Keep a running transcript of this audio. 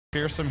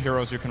fearsome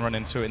heroes you can run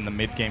into in the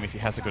mid game if he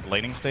has a good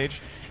laning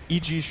stage.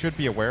 EG should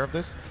be aware of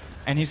this.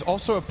 And he's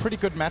also a pretty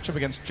good matchup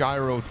against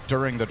Gyro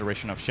during the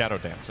duration of Shadow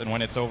Dance. And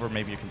when it's over,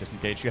 maybe you can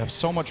disengage. You have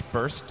so much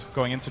burst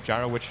going into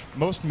Gyro, which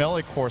most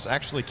melee cores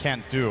actually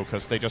can't do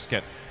because they just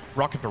get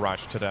rocket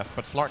barrage to death.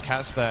 But Slark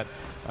has that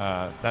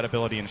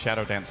ability in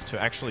Shadow Dance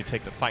to actually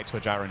take the fight to a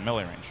Gyro in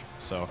melee range.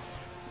 So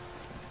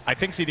I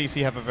think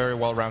CDEC have a very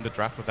well-rounded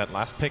draft with that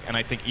last pick, and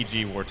I think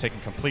EG were taken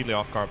completely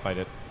off guard by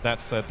it. That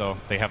said, though,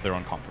 they have their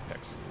own comfort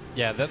picks.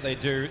 Yeah, that they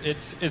do.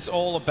 It's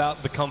all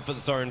about the comfort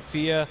zone.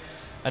 Fear,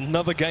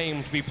 another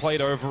game to be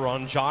played over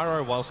on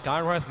Gyro, while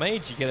Skywrath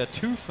Mage, you get a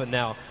 2 for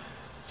now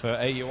for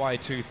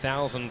AUI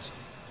 2000.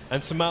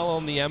 And Samal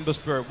on the Ember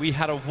Spirit, we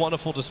had a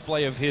wonderful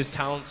display of his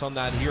talents on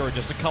that hero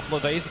just a couple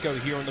of days ago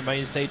here on the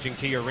main stage in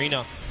Key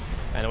Arena.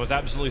 And it was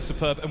absolutely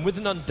superb. And with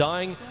an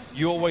Undying,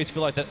 you always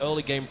feel like that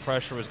early game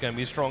pressure is going to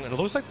be strong. And it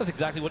looks like that's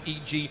exactly what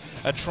EG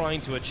are trying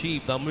to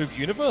achieve. They'll move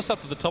Universe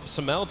up to the top,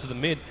 Samel to the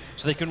mid,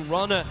 so they can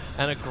run an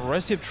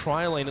aggressive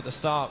tri-lane at the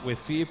start with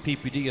Fear,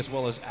 PPD, as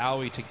well as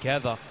Aoi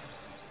together.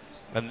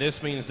 And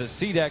this means that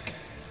CDEC,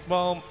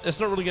 well, it's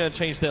not really going to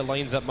change their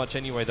lanes that much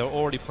anyway. They're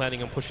already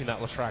planning on pushing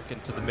that Leshrac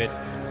into the mid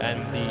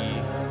and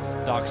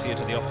the Darkseer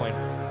to the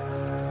offlane.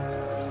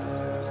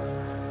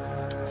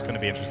 It's going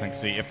to be interesting to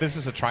see. If this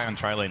is a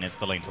tri-on-tri lane, it's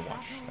the lane to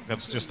watch.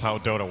 That's just how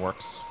Dota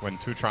works. When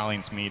two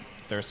tri-lanes meet,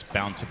 there's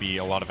bound to be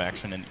a lot of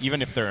action. And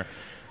even if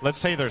let's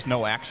say there's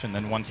no action,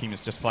 then one team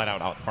is just flat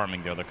out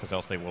farming the other, because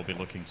else they will be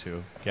looking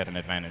to get an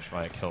advantage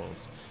via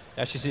kills.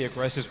 As you see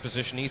Aggressive's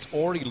position, he's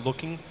already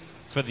looking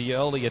for the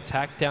early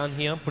attack down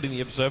here, putting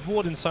the Observer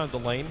Ward inside the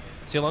lane.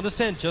 So you'll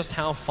understand just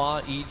how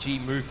far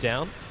EG moved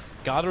down.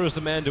 Garda is the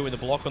man doing the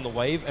block on the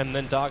wave, and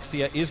then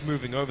Darkseer is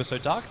moving over. So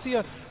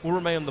Darkseer will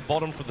remain on the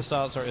bottom for the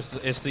start. Sorry,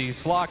 it's the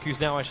Slark who's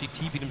now actually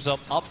TP'd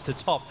himself up to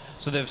top.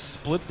 So they've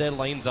split their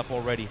lanes up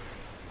already.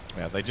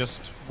 Yeah, they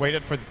just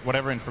waited for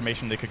whatever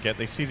information they could get.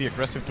 They see the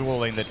aggressive dual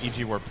lane that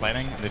EG were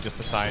planning, and they just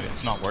decide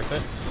it's not worth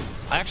it.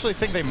 I actually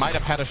think they might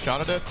have had a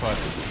shot at it, but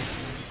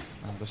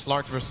the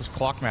Slark versus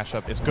Clock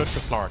matchup is good for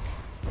Slark.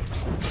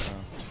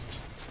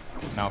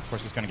 Now, of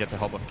course, he's going to get the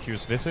help of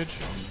Q's Visage.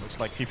 Looks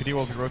like PPD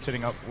will be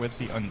rotating up with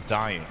the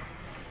Undying.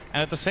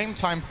 And at the same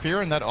time,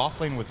 Fear in that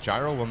offlane with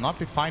Gyro will not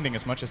be finding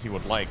as much as he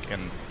would like.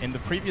 And in the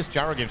previous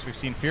Gyro games we've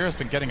seen, Fear has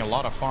been getting a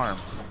lot of farm.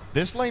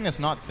 This lane is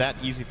not that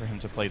easy for him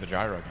to play the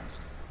Gyro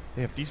against.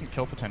 They have decent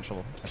kill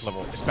potential at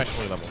level,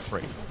 especially level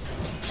 3.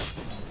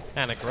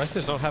 And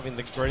Aggressive's not having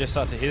the greatest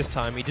start to his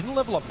time. He didn't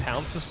level up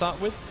Pounce to start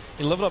with.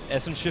 He leveled up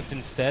Essence Shift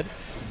instead.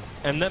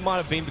 And that might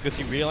have been because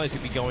he realized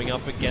he'd be going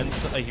up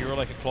against a hero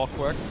like a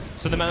Clockwork.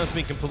 So the man's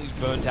been completely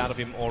burnt out of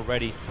him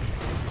already.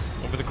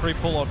 And with a creep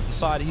pull off the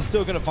side, he's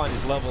still going to find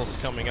his levels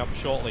coming up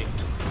shortly.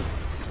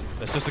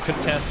 That's just a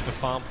contest for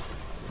farm.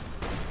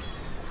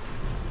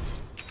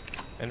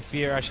 And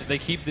Fear, actually, they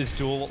keep this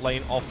dual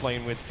lane off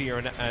lane with Fear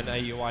and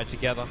AUI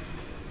together.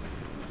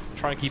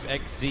 Try and keep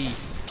XZ.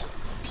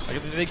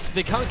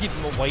 They can't keep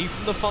him away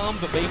from the farm,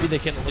 but maybe they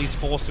can at least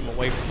force him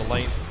away from the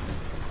lane.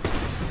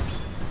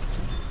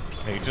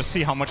 Okay, just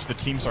see how much the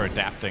teams are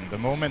adapting. The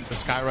moment the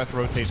Skywrath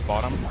rotates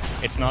bottom,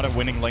 it's not a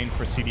winning lane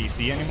for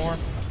CDEC anymore.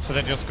 So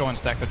they just go and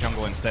stack the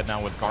jungle instead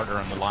now with Garter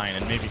on the line,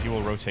 and maybe he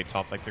will rotate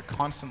top. Like, they're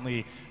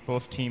constantly,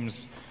 both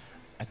teams,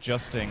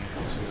 adjusting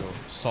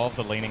to solve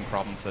the laning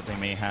problems that they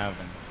may have.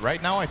 And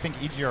right now, I think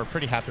EG are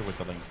pretty happy with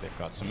the lanes they've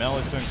got. Samel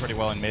is doing pretty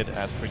well in mid,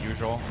 as per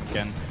usual.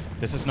 Again,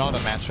 this is not a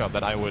matchup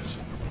that I would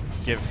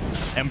give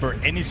Ember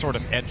any sort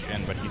of edge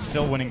in, but he's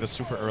still winning the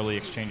super early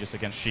exchanges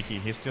against Shiki.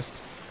 He's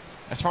just,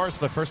 as far as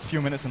the first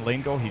few minutes in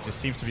lane go, he just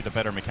seems to be the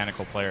better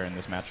mechanical player in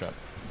this matchup.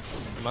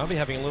 He might be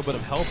having a little bit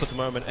of help at the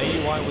moment.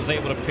 AUI was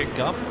able to pick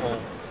up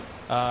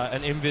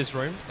an Invis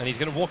room, and he's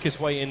going to walk his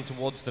way in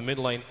towards the mid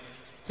lane.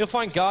 He'll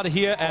find Garda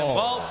here, and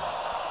well,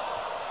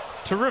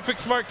 terrific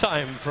smoke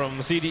time from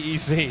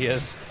CDEC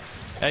as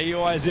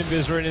AUI's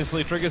Invis rune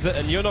instantly triggers it,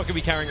 and you're not going to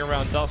be carrying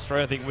around dust or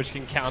anything which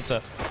can counter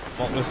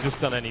what was just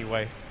done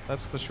anyway.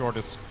 That's the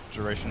shortest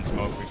duration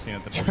smoke we've seen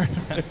at the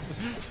tournament.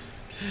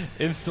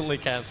 Instantly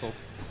cancelled.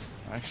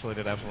 Actually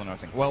did absolutely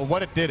nothing. Well,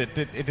 what it did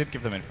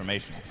give them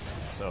information.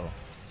 So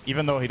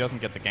even though he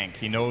doesn't get the gank,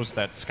 he knows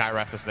that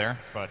Skywrath is there,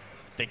 but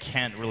they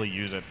can't really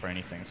use it for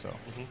anything. So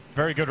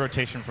very good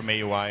rotation from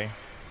AUI.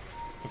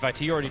 In fact,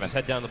 he already just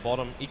head down the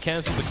bottom. He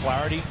cancelled the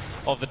clarity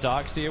of the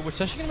Darkseer, which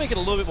is actually going to make it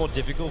a little bit more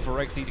difficult for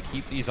Rexy to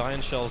keep these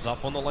Iron Shells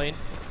up on the lane,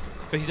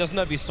 because he doesn't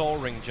have his Soul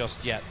Ring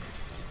just yet.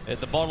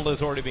 The bottle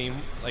has already been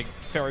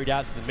ferried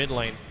out to the mid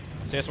lane,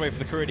 so he has to wait for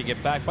the courier to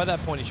get back. By that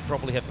point, he should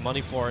probably have the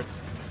money for it.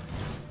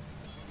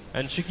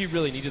 And Shiki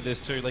really needed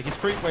this too. Like, his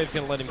creep wave's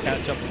going to let him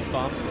catch up to the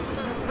farm,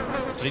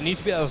 but he needs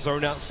to be able to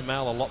zone out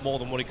Samal a lot more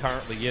than what he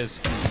currently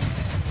is.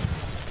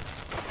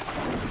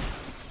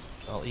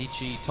 Well,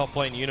 EG top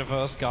lane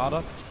Universe,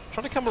 Garda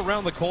trying to come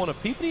around the corner.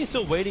 PPD is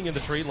still waiting in the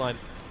tree line.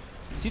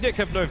 CDEC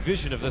have no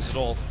vision of this at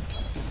all,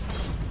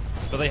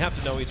 but they have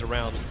to know he's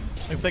around.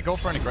 If they go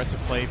for an aggressive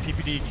play,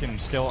 PPD can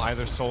skill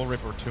either Soul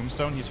Rip or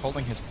Tombstone. He's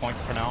holding his point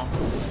for now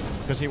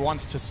because he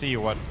wants to see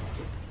what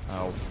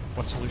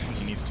what solution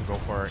he needs to go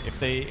for. If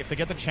they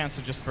get the chance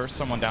to just burst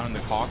someone down in the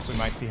cogs, we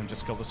might see him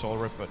just kill the Soul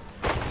Rip, but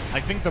I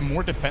think the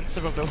more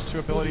defensive of those two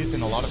abilities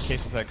in a lot of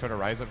cases that could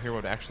arise up here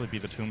would actually be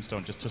the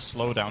Tombstone, just to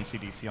slow down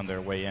CDC on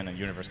their way in, and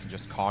Universe can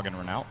just cog and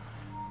run out.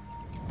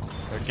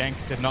 Their gank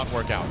did not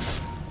work out.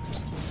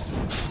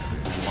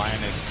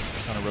 Lion is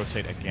going to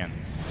rotate again.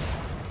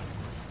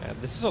 Yeah,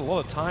 this is a lot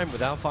of time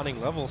without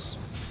finding levels.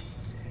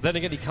 Then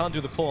again, he can't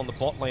do the pull on the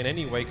bot lane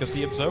anyway, because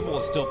the Observer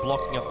is still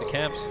blocking up the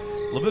camps.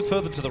 A little bit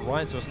further to the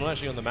right, so it's not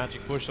actually on the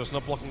magic push, so it's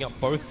not blocking up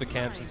both the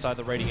camps inside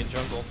the Radiant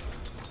jungle.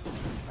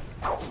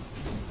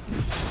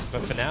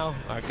 But for now,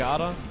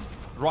 Garda,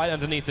 right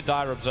underneath the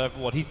Dire Observer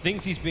Ward. He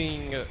thinks he's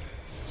being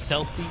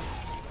stealthy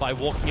by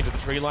walking into the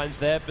tree lines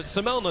there, but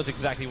Sumail knows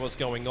exactly what's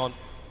going on.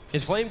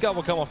 His Flame Guard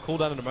will come off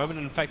cooldown in a moment,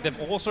 and in fact, they've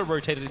also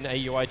rotated in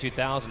AUI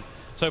 2000.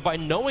 So by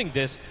knowing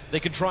this, they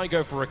can try and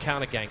go for a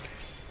counter gank.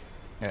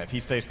 Yeah, if he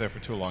stays there for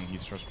too long,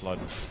 he's first blood.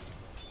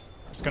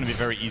 It's going to be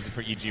very easy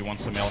for EG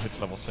once Sumail hits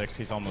level 6.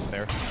 He's almost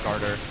there.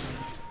 Garter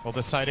will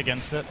decide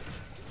against it.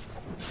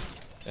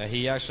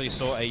 He actually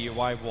saw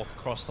AUI walk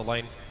across the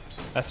lane.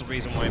 That's the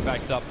reason why he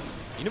backed up.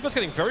 Universe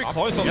getting very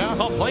close on the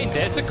top lane.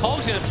 There's a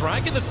Cog's going to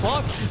drag in the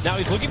slug. Now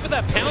he's looking for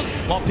that pounce,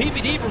 while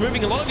PPD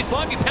removing a lot of his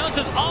life. He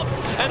pounces up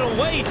and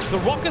away. The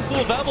rocket's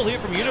still available here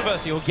from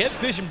Universe. He'll get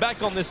vision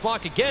back on this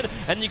slug again,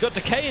 and you got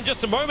Decay in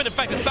just a moment. In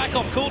fact, it's back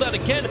off cooldown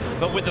again,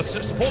 but with the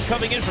support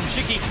coming in from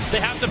Shiki, they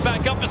have to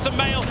back up to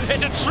Sumail.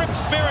 It's a Trip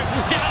Spirit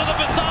down to the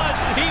Visage.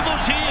 Evil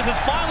Genius,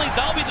 finally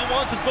they'll be the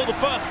ones to spill the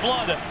first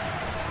blood.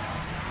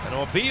 And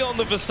it'll be on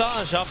the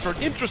Visage after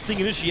an interesting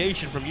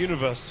initiation from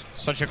Universe.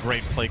 Such a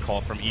great play call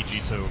from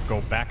EG to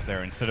go back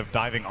there instead of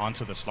diving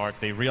onto the Slark.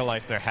 They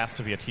realize there has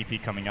to be a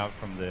TP coming out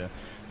from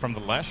the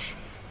Lesh,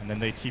 and then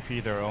they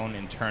TP their own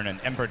in turn.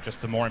 And Ember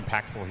just the more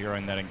impactful hero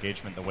in that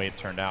engagement, the way it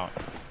turned out.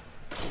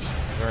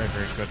 Very,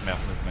 very good map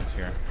movements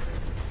here.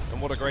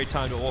 And what a great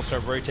time to also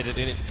rotate it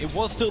in. It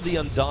was still the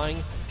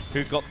Undying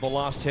who got the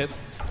last hit.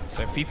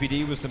 So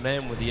PPD was the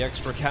man with the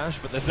extra cash,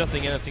 but there's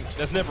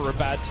there's never a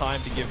bad time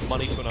to give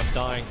money to an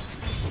Undying.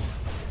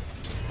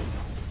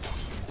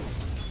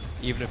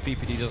 Even if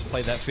PPD does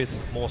play that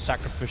fifth, more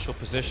sacrificial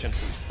position.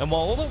 And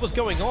while all that was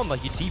going on,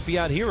 like you TP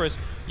out heroes,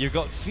 you've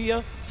got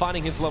Fear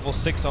finding his level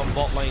 6 on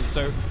bot lane.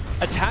 So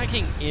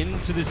attacking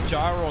into this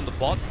Gyro on the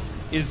bot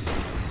is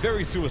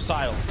very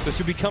suicidal, because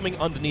you'll be coming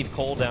underneath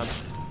cooldown.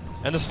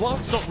 And the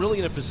Slark's not really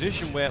in a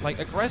position where, like,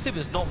 Aggressive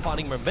is not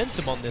finding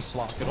momentum on this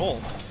Slark at all,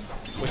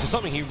 which is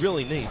something he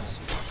really needs.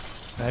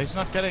 He's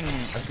not getting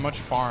as much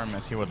farm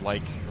as he would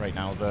like right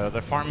now.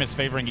 The farm is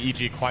favoring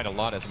EG quite a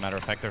lot, as a matter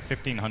of fact. They're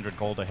 1,500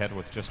 gold ahead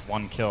with just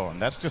 1 kill, and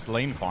that's just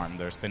lane farm.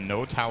 There's been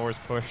no towers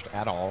pushed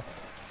at all.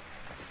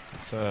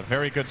 It's a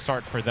very good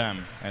start for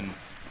them. And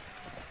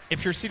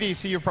if you're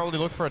CDEC, you probably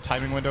look for a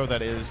timing window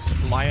that is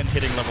Lion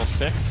hitting level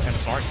 6 and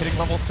Slark hitting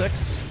level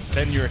 6.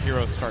 Then your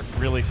heroes start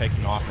really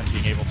taking off and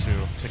being able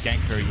to gank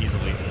very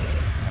easily.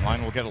 And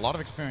Lion will get a lot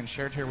of experience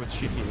shared here with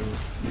Shiki,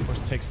 who of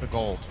course takes the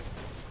gold.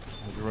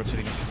 We'll be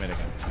rotating into mid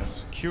again.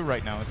 As Q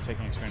right now is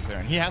taking experience there,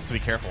 and he has to be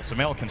careful.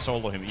 Sumail can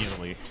solo him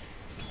easily,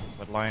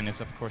 but Lion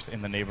is of course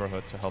in the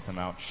neighborhood to help him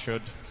out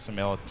should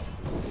Sumail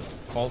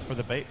fall for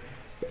the bait.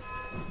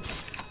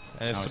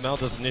 And if Sumail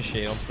does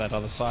initiate onto that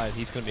other side,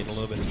 he's going to be in a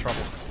little bit of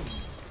trouble.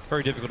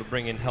 Very difficult to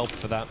bring in help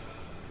for that.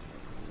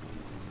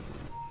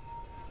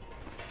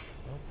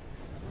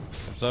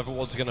 Observer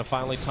Ward's going to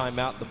finally time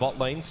out the bot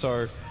lane,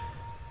 so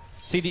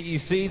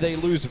CDEC, they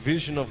lose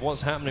vision of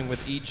what's happening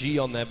with EG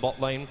on their bot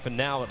lane, for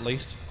now at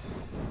least.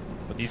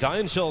 But these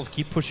Iron Shells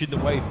keep pushing the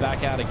wave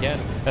back out again.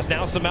 As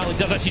now Sumail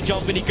does actually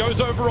jump in. He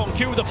goes over on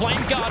Q with the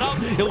Flame Guard up.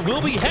 It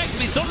will be Hex,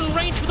 but he's not in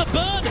range for the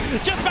burn.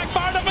 Just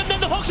backfired up, and then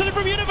the hook shot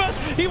from Universe.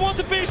 He wants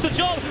to finish the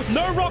job.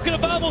 No rocket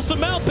available.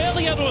 Sumail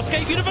barely able to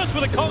escape. Universe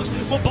with the Cogs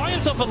will buy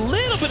himself a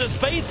little bit of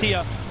space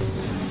here.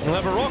 He'll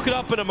have a rocket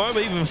up in a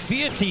moment. Even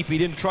Fear TP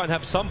didn't try and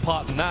have some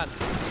part in that.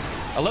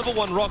 A level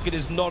 1 rocket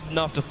is not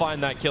enough to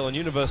find that kill, and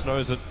Universe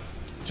knows it.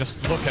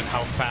 Just look at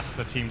how fast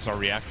the teams are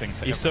reacting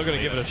to. He's still going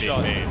to give it a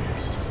shot.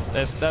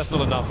 That's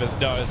not enough.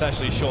 No, it's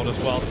actually short as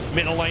well.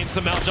 Middle lane,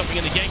 Sumail jumping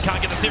in again.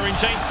 Can't get the searing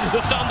chains. The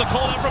stun, the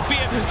call out from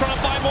Fear. Trying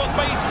to buy more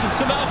space.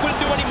 Sumail couldn't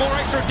do any more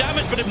extra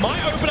damage, but it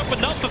might open up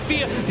enough for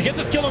Fear to get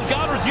this kill on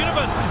Garda as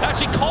Universe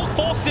actually cold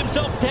forced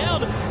himself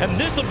down.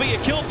 And this will be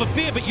a kill for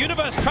Fear, but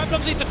Universe trapped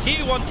underneath the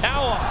tier 1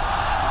 tower.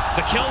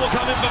 The kill will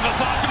come in for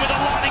Visage with a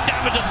lightning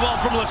damage as well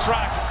from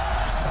Leshrac.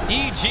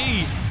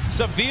 EG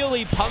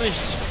severely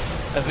punished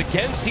as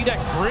again CDEC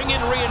bring in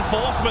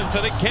reinforcements,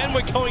 and again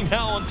we're going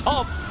now on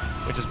top,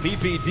 which is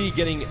PPD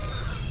getting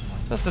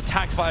just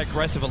attacked by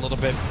Aggressive a little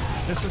bit.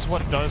 This is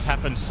what does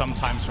happen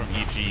sometimes from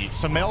EG.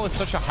 Sumail is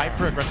such a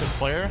hyper-aggressive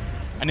player,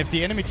 and if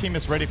the enemy team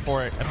is ready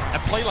for it, a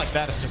play like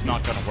that is just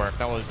not going to work.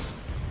 That was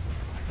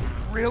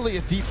really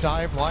a deep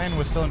dive. Lion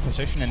was still in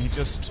position, and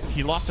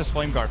he lost his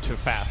Flame Guard too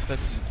fast.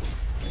 It's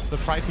the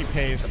price he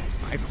pays.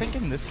 I think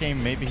in this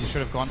game maybe he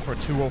should have gone for a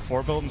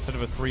 204 build instead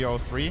of a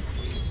 303.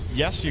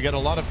 yes, you get a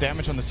lot of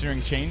damage on the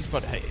searing chains,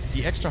 but hey,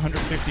 the extra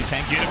 150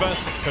 tank...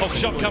 Universe, hook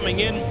shot coming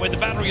in with the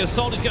battery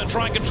assault. He's going to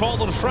try and control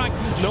the track.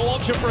 No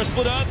option for a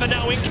split earth, and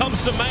now in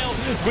comes Sumail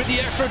with the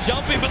extra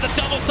jumping, but the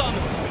double stun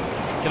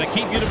going to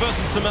keep Universe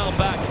and Sumail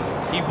back.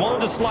 He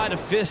wanted to slide a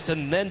fist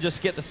and then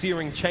just get the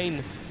searing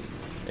chain,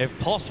 if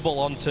possible,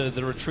 onto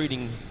the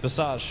retreating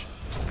Visage,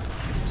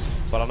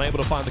 but unable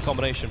to find the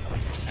combination.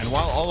 And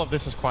while all of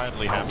this is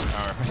quietly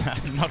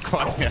happening, or not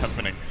quietly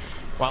happening,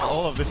 while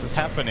all of this is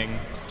happening,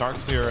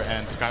 Darkseer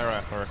and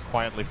Skywrath are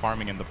quietly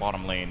farming in the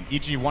bottom lane.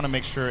 EG want to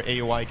make sure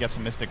AUI gets a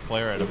Mystic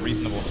Flare at a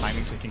reasonable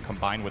timing so he can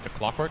combine with the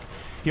Clockwork.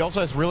 He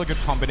also has really good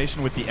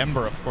combination with the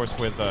Ember, of course,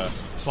 with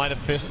Sleight of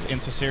Fist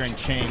into Searing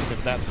Chains.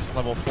 If that's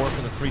level 4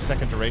 for the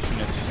 3-second duration,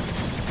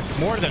 it's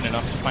more than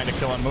enough to find a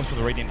kill on most of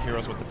the Radiant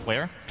heroes with the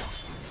Flare.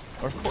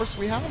 Of course,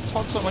 we haven't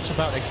talked so much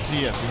about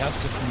Exia. He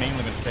has just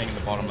mainly been staying in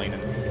the bottom lane,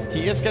 and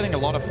he is getting a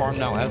lot of farm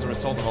now as a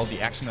result of all the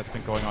action that's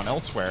been going on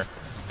elsewhere.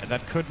 And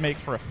that could make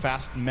for a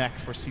fast mech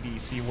for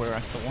CDEC,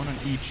 whereas the one on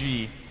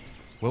EG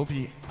will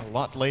be a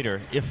lot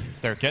later, if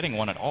they're getting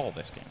one at all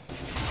this game.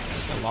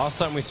 And last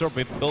time we saw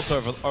it built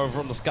over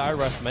on the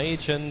Skywrath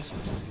Mage, and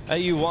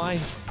AUI,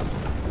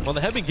 well, they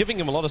have been giving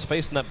him a lot of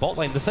space in that bot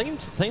lane. The same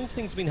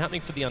thing's been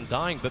happening for the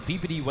Undying, but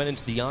PPD went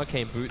into the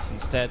Arcane Boots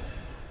instead.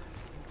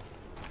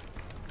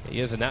 He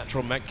is a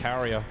natural mech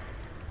carrier,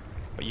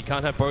 but you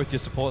can't have both your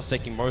supports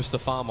taking most of the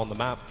farm on the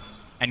map.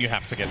 And you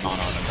have to get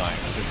mana on Undying.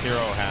 This hero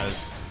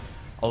has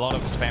a lot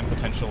of spam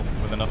potential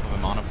with enough of a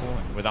mana pool,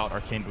 and without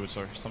Arcane Boots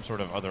or some sort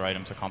of other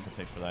item to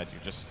compensate for that, you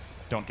just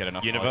don't get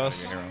enough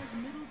Universe. Out of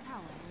your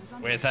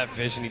hero. Where's that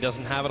vision? He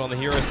doesn't have it on the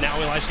heroes. Now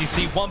we'll actually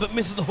see one, but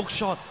misses the hook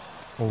shot.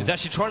 He's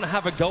actually trying to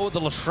have a go at the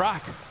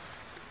Leshrac.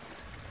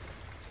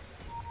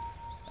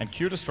 And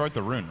Q destroyed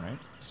the rune, right?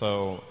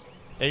 So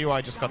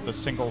AUI just got the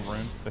single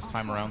rune this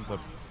time around, the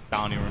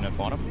bounty rune at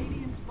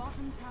bottom.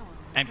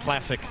 And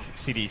classic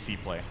CDEC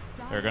play.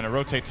 They're going to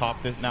rotate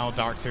top. Now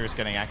Darkseer is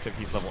getting active.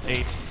 He's level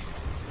 8.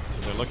 So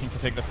they're looking to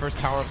take the first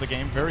tower of the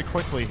game very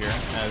quickly here,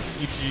 as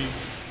EG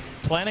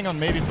planning on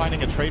maybe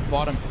finding a trade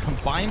bottom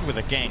combined with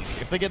a gank.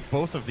 If they get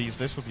both of these,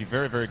 this would be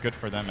very, very good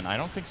for them. And I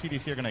don't think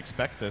CDEC are going to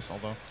expect this,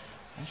 although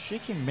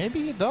Shiki,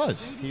 maybe he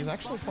does. He's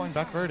actually pulling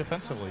back very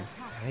defensively.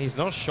 He's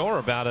not sure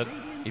about it.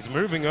 He's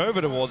moving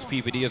over towards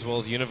PPD as well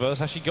as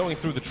Universe, actually going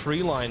through the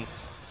tree line.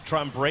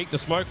 Try and break the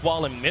smoke,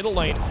 while in middle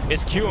lane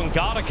it's Q and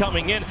Garda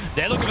coming in.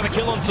 They're looking for the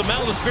kill on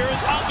Sumail. The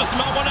Spirit's up, but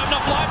Sumail won't have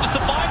enough life to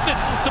survive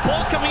this.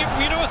 Support's coming in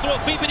from Universe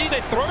towards PPD.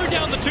 They throw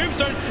down the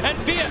tombstone, and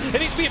Fear,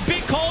 it needs to be a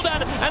big call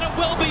down, and it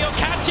will be a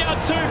catch out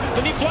too.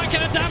 They need flank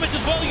out damage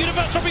as well.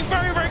 Universe dropping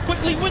very, very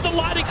quickly with the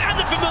lightings and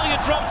the familiar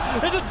drops.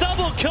 There's a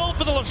double kill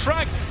for the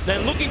Leshrac.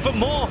 They're looking for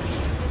more.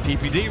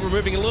 PPD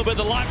removing a little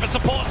bit of the life, but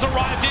support's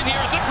arrived in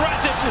here. It's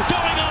aggressive,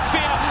 going on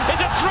Fear.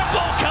 It's a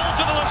triple kill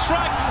for the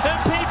Leshrac, and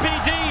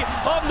PPD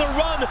on the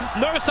run.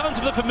 No stuns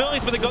for the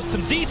familiars, but they got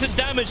some decent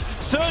damage.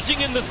 Surging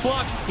in the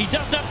slug. He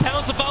doesn't have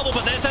pound survival,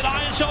 but there's that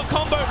Iron Shell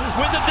combo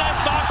with the Death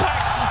Bar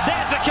Pact.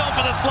 There's a kill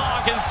for the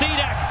slug, and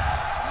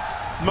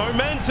CDEC.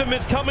 Momentum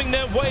is coming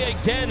their way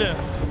again.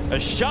 A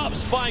sharp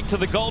spike to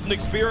the Golden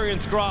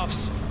Experience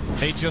graphs.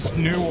 They just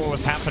knew what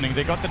was happening.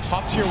 They got the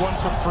top tier 1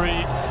 for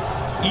free.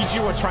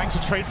 EG were trying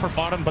to trade for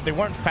bottom, but they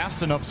weren't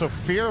fast enough, so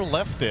Fear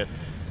left it.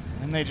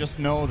 And they just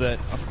know that,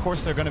 of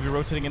course, they're going to be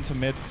rotating into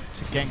mid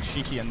to gank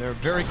Shiki, and they're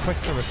very quick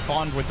to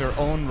respond with their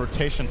own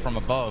rotation from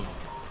above.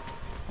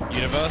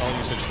 Universe. All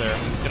usage there.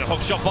 Gonna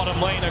hook shot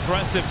bottom lane,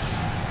 aggressive.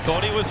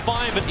 Thought he was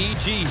fine, but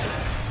EG,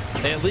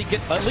 they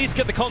at least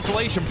get the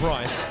consolation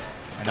prize.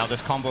 And now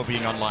this combo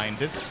being online,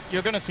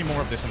 you're going to see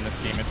more of this in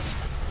this game. It's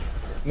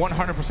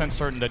 100%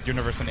 certain that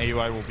Universe and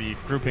AUI will be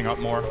grouping up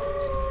more.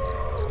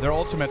 Their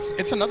ultimates,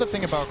 it's another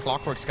thing about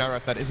Clockwork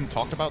Skywrath that isn't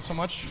talked about so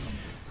much.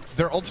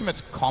 Their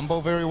ultimates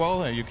combo very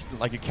well, and you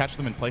catch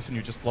them in place and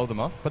you just blow them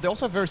up. But they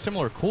also have very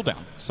similar cooldown,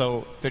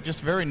 so they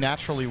just very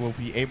naturally will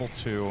be able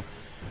to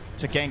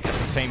gank at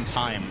the same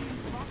time.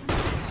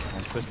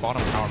 And so this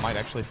bottom tower might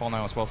actually fall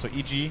now as well. So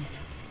EG,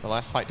 the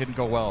last fight didn't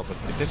go well, but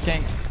if this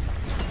gank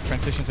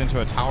transitions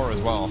into a tower as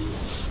well,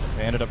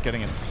 they ended up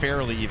getting a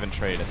fairly even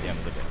trade at the end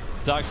of the day.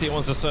 Darkseer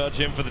wants to surge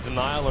in for the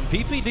denial, and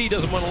PPD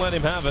doesn't want to let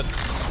him have it.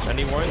 And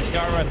he won't.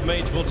 Skywrath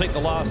Mage will take the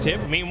last hit.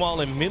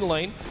 Meanwhile, in mid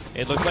lane,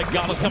 it looks like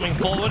Garda's coming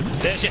forward.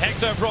 There's your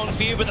Hex over on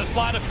Fear with a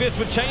Sleight of Fist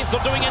with Chains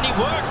not doing any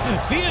work.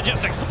 Fear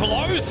just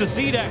explodes to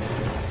CDEC.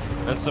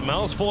 And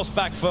Sumail's forced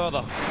back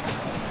further.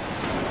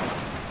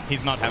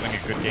 He's not having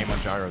a good game on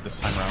Gyro this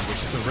time around,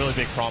 which is a really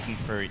big problem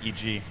for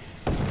EG.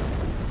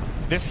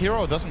 This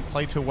hero doesn't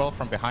play too well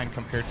from behind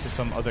compared to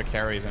some other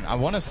carries, and I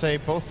want to say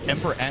both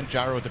Ember and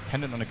Gyro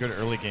dependent on a good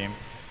early game.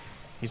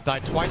 He's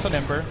died twice on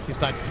Ember, he's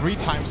died 3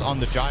 times on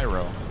the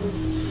Gyro.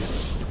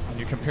 And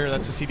you compare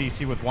that to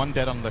CDEC with 1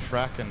 dead on the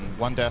Shrek and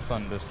 1 death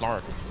on the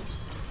Slark.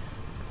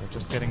 They're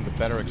just getting the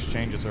better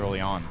exchanges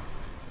early on.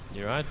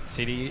 You're right,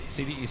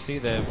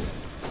 CDEC,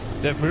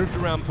 they've moved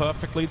around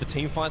perfectly, the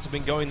team fights have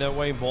been going their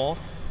way more,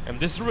 and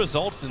this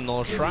resulted in the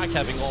Shrek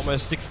having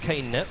almost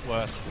 6k net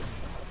worth.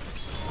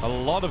 A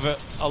lot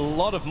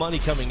of money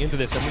coming into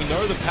this, and we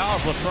know the power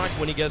of Leshrac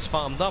when he gets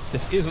farmed up.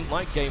 This isn't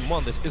like game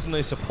one. This isn't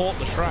a support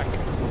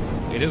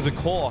Leshrac. It is a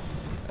core,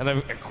 and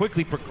a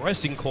quickly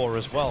progressing core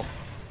as well.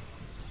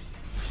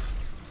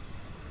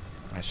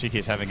 Shiki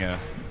is having a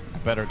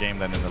better game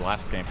than in the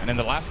last game. And in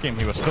the last game,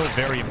 he was still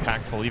very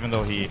impactful, even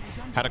though he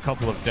had a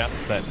couple of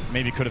deaths that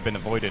maybe could have been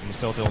avoided. He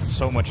still dealt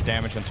so much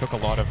damage and took a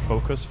lot of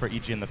focus for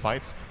EG in the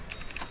fights.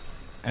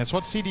 And it's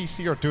what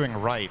CDEC are doing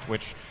right,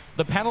 which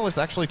the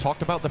panelists actually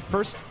talked about. The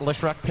first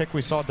Leshrac pick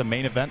we saw at the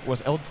main event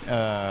was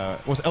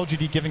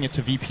LGD giving it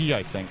to VP,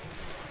 I think.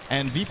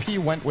 And VP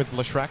went with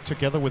Leshrac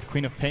together with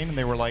Queen of Pain, and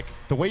they were like,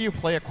 the way you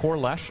play a core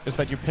Lesh is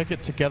that you pick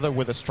it together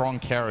with a strong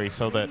carry,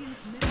 so that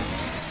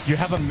you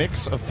have a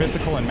mix of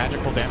physical and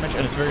magical damage,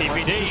 and it's very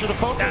hard to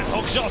focus.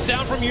 Hook shots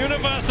down from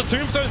Universe. The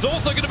Tombstone's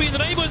also going to be in the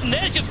neighborhood, and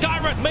there's your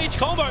Skywrath Mage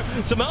combo.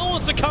 Samel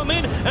wants to come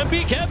in, and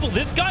be careful.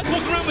 This guy's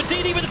walking around with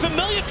DD with a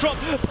familiar drop.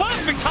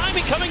 Perfect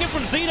timing coming in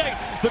from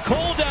CDEC. The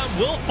call down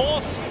will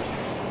force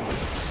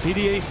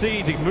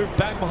CDEC to move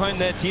back behind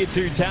their tier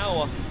 2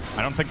 tower.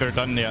 I don't think they're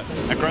done yet.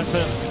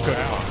 Aggressive, good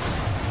cogs.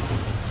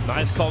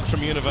 Nice cogs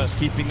from Universe,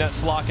 keeping that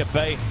Slark at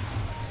bay.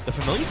 The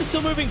Familiars are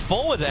still moving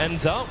forward,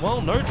 and,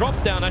 well, no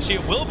drop down. Actually,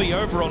 it will be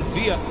over on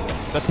Fear.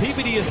 But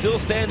PPD is still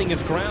standing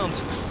his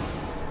ground.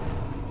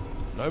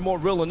 No more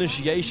real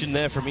initiation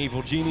there from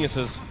Evil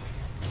Geniuses.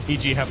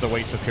 EG have the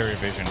way superior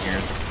vision here.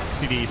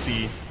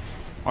 CDEC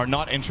are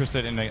not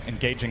interested in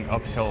engaging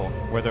uphill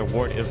where their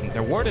ward isn't.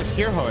 Their ward is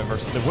here, however,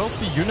 so they will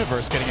see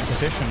Universe getting in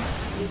position.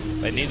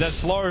 They need that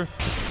slow.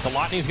 The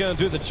Lightning's going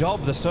to do the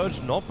job. The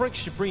Surge not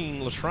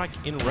bringing Leshrac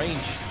in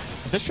range.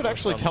 This should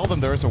actually tell them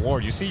there is a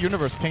ward. You see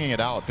Universe pinging it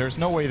out. There's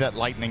no way that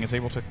Lightning is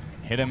able to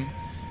hit him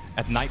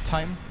at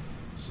nighttime.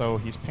 So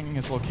he's pinging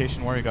his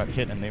location where he got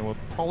hit, and they will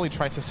probably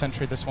try to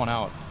sentry this one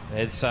out.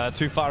 It's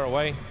too far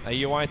away.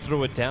 AUI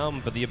threw it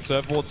down, but the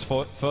Observe Ward's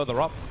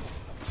further up.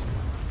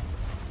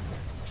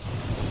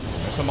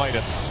 There's a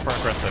Midas for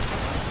aggressive.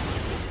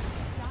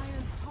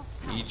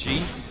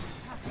 EG.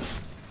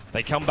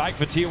 They come back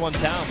for tier 1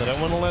 town. They don't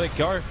want to let it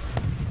go.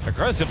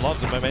 Aggressive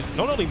loves him, I mean,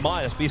 not only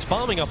Midas, but he's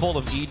farming up all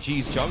of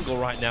EG's jungle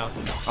right now.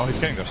 Oh, he's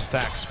getting their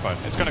stacks, but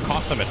it's going to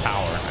cost them a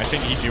tower. I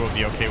think EG would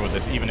be okay with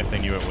this, even if they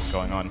knew it was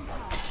going on.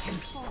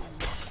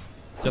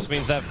 Just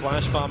means that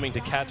flash farming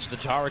to catch the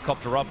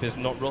gyrocopter up is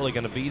not really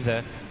going to be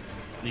there.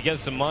 You get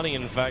some money,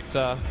 in fact,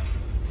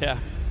 yeah.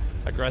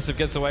 Aggressive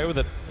gets away with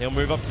it. He'll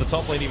move up to the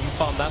top lane, even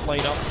farm that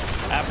lane up.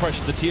 Add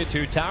pressure to the tier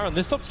 2 tower, and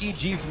this stops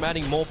EG from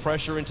adding more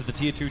pressure into the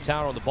tier 2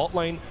 tower on the bot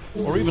lane,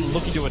 or even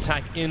looking to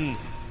attack in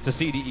to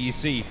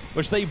CDEC,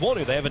 which they want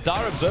to. They have a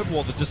dire observer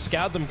wall that just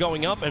scared them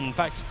going up, and in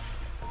fact,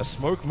 a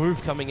smoke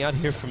move coming out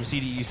here from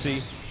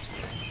CDEC.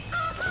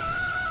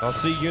 I'll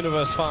see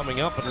Universe farming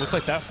up, but it looks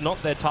like that's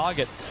not their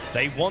target.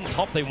 They want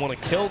top, they want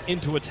to kill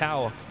into a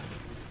tower.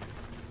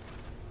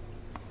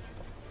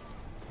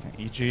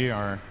 EG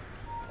are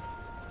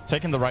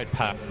taking the right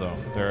path, though.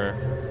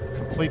 They're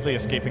completely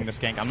escaping this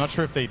gank. I'm not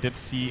sure if they did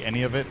see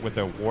any of it with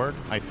their ward.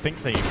 I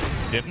think they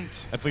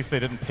didn't. At least they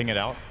didn't ping it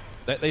out.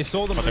 They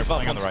saw them move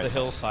up onto the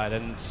hillside,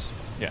 and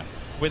yeah,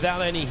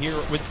 without any hero,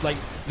 with like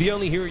the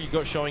only hero you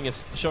got showing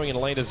in a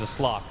lane is a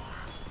Slark.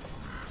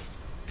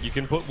 You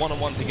can put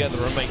 1-on-1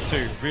 together and make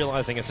 2,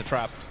 realizing it's a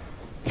trap.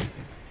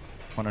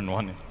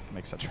 1-on-1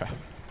 makes a trap.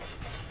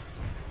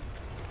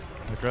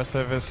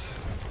 Aggressive is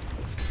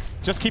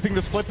just keeping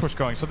the split push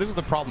going. So this is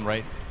the problem,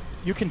 right?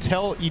 You can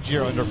tell EG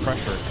are under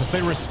pressure because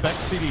they respect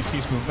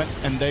CDC's movements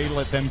and they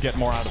let them get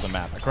more out of the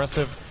map.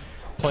 Aggressive,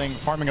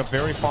 farming up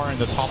very far in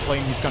the top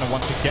lane. He's going to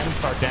once again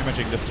start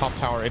damaging this top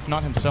tower. If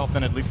not himself,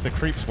 then at least the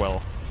creeps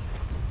will.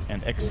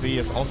 And XZ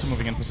is also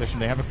moving in position.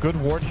 They have a good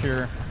ward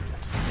here,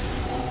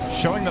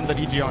 showing them that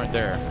EG aren't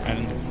there.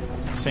 And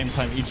at the same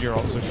time, EG are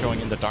also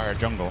showing in the dire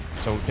jungle.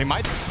 So they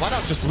might flat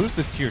out just lose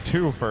this tier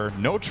 2 for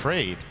no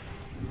trade.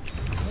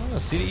 Oh,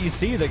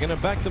 CDEC, they're going to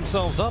back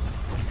themselves up.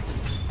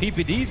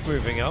 PPD's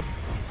moving up.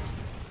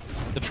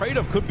 The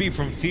trade-off could be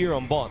from Fear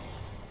on bot.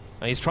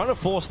 And he's trying to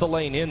force the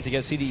lane in to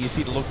get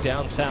CDEC to look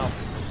down south,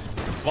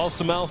 while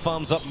Samel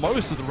farms up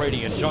most of the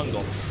Radiant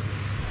jungle.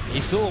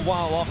 He's still a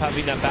while off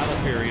having that Battle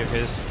Fury of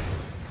his.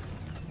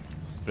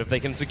 But if they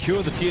can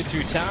secure the tier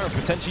 2 tower, and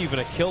potentially even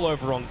a kill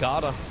over on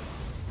Garda,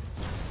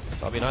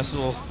 that'll be a nice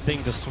little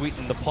thing to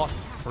sweeten the pot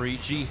for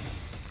EG.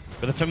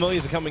 But the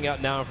Familiars are coming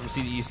out now from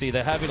CDEC.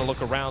 They're having a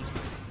look around.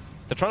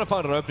 They're trying to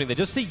find an opening. They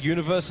just see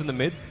Universe in the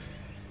mid.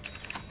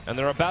 And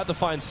they're about to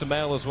find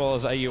Samel as well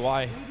as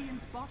AUI.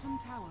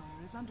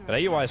 But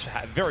AUI is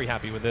very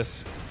happy with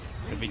this,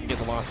 if we can get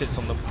the last hits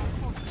on them.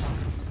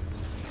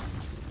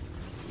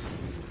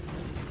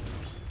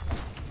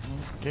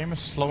 This game is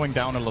slowing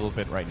down a little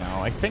bit right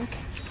now. I think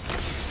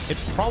it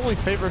probably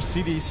favors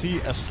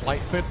CDEC a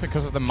slight bit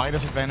because of the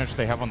Midas advantage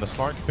they have on the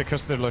Slark,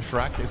 because the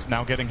Leshrac is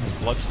now getting his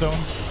Bloodstone.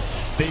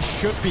 they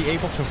should be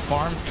able to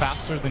farm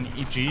faster than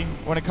EG.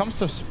 When it comes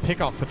to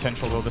pickoff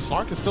potential, though, the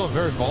Slark is still a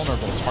very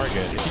vulnerable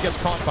target. If he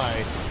gets caught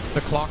by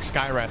the Clock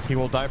Skywrath, he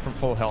will die from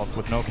full health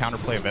with no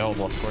counterplay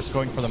available, of course.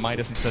 Going for the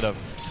Midas instead of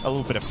a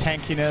little bit of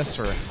tankiness,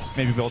 or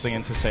maybe building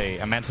into, say,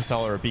 a Manta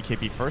Style or a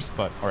BKB first,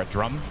 or a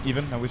Drum,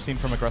 even, that we've seen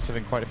from Aggressive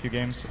in quite a few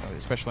games,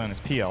 especially on his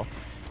PL.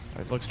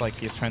 It looks like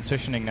he's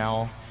transitioning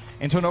now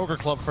into an Ogre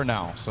Club for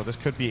now. So this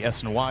could be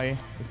SNY,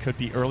 it could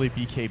be early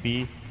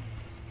BKB.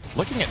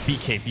 Looking at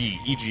BKB,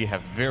 EG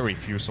have very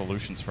few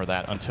solutions for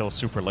that until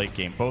super late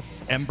game.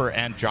 Both Ember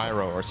and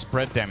Gyro are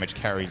spread damage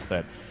carries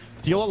that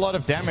deal a lot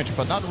of damage,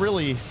 but not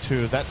really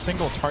to that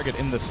single target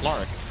in the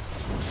Slark.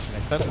 And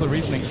if that's the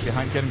reasoning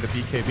behind getting the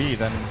BKB,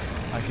 then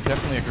I could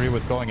definitely agree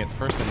with going it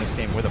first in this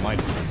game with a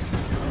Midas.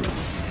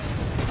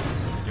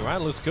 Your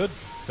ad looks good,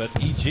 but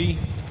EG,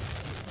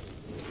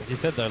 as you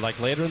said though, like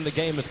later in the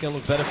game it's going to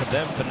look better for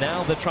them. For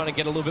now, they're trying to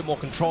get a little bit more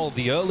control of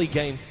the early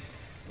game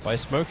by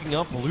smoking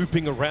up,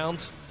 looping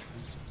around,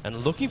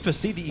 and looking for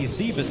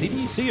CDEC, but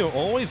CDEC are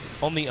always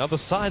on the other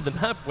side of the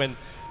map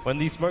when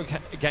these smoke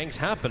gangs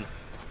happen.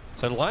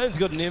 So Lion's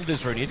got an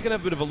invis rune. He's going to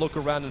have a bit of a look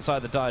around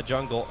inside the Dire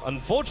jungle.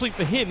 Unfortunately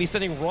for him, he's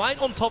standing right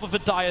on top of a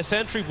Dire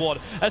sentry ward.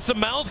 As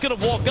Samal's going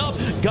to walk up,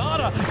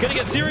 Garda going to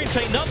get Syrian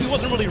chained up. He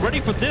wasn't really ready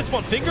for this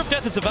one. Finger of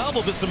Death is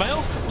available, but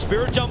Samal,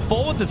 Spirit Jump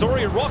forward. There's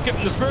already a rocket,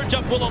 and the Spirit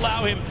Jump will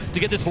allow him to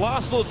get this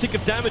last little tick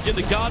of damage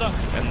into Garda.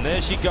 And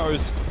there she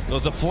goes. There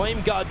was a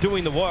Flame Guard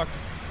doing the work.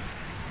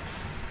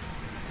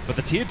 But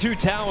the Tier 2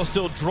 tower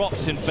still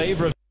drops in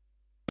favor of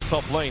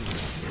top lane.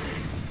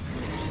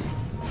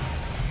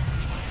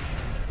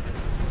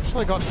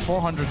 Actually got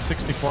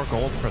 464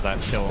 gold for that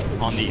kill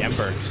on the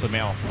Ember.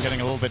 Sumail getting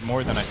a little bit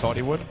more than I thought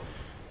he would.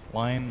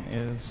 Line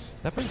is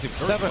that brings it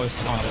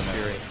 7th on the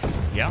Fury.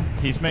 Yeah,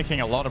 he's making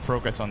a lot of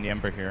progress on the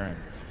Ember here.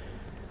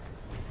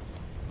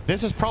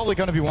 This is probably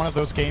going to be one of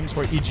those games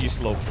where EG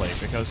slow play,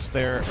 because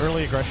their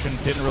early aggression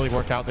didn't really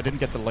work out. They didn't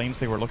get the lanes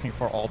they were looking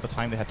for all the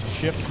time. They had to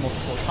shift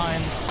multiple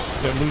times.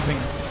 They're losing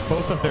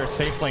both of their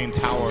safe lane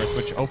towers,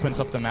 which opens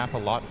up the map a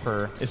lot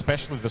for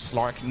especially the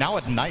Slark. Now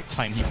at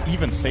nighttime, he's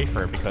even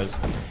safer because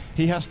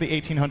he has the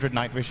 1800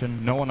 night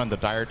vision. No one on the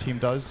Dire team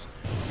does.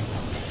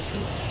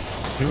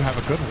 They do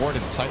have a good ward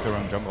inside their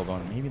own jungle, though,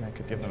 and maybe that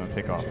could give them a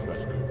pick off.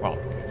 But, well,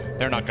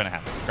 they're not going to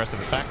have it. Aggressive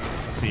attack.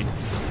 Let's see.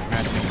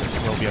 Imagining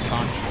this will be a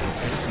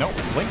Sanj. Nope.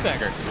 Blink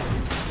Dagger.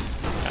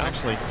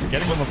 Actually,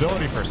 getting the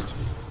mobility first.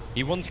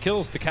 He wants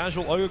kills. The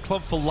casual Ogre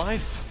Club for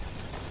life.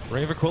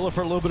 Ring of Aquila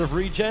for a little bit of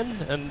regen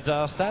and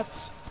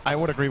stats. I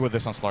would agree with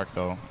this on Slark,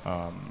 though.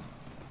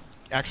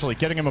 Actually,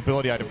 getting a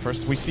mobility item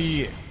first. We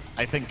see,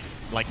 I think,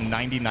 like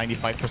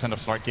 90-95% of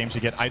Slark games,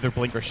 you get either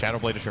Blink or Shadow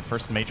Blade as your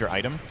first major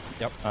item.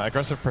 Yep.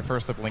 Aggressive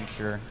prefers the Blink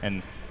here,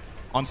 and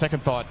on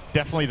second thought,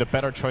 definitely the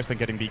better choice than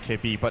getting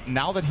BKB. But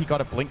now that he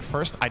got a Blink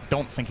first, I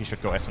don't think he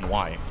should go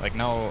SNY. Like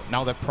now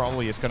that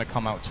probably is going to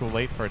come out too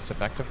late for its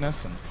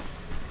effectiveness, and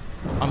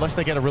unless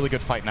they get a really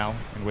good fight now,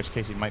 in which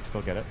case he might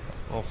still get it.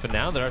 Well, for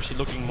now, they're actually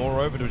looking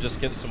more over to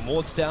just get some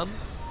wards down.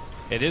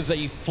 It is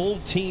a full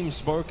team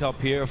smoke up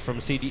here from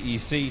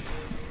CDEC,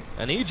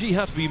 and EG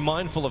have to be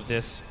mindful of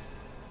this.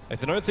 If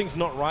they know things are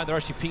not right, they're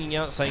actually pinging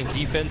out, saying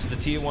defense to the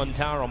Tier 1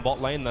 tower on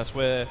bot lane. That's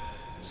where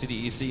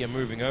CDEC are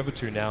moving over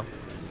to now.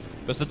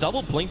 But it's the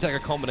double Blink Dagger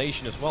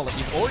combination as well. Like,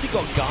 you've already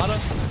got Garda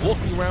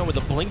walking around with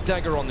a Blink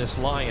Dagger on this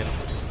Lion.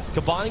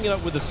 Combining it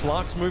up with the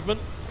Slark's movement,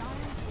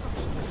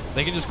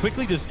 they can just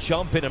quickly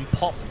jump in and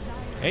pop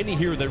any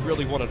hero they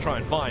really want to try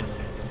and find.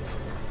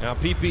 Now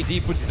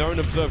PPD puts his own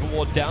Observer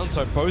Ward down,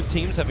 so both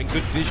teams having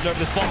good vision over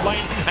the spot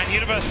lane, and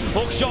Universe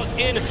hook shots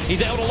in.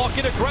 He's able to lock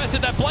in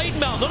aggressive. That Blade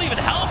Mail not even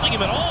helping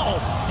him at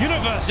all.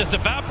 Universe just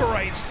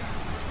evaporates.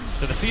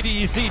 So the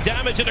CDEC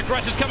damage, and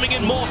Aggressive's coming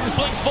in more.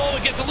 Blinks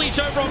forward, gets a leash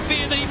over on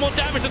Fear. They need more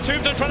damage. The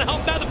Tombstone trying to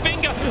help now. The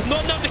Finger,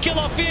 not enough to kill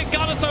off Fear.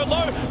 Garda so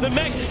low. The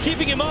mech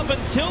keeping him up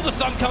until the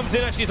sun comes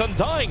in. Actually, he's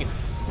undying.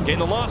 Getting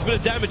the last bit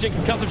of damage, and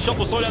Concussive Shot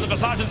will slow down the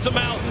Visage, and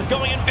Samal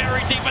going in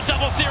very deep. A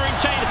double Searing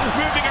Chain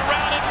moving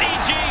around as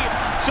EG.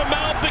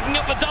 Samal picking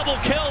up the double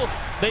kill.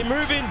 They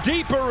move in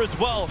deeper as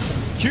well.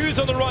 Q's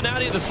on the run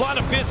out here. The Sleight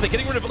of Fist, they're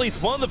getting rid of at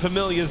least one of the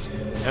familiars.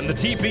 And the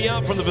TP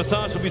out from the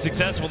Visage will be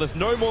successful. There's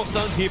no more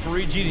stuns here for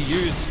EG to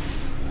use.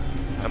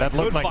 And that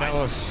looked like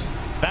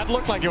that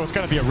looked like it was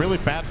going to be a really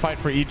bad fight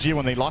for EG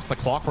when they lost the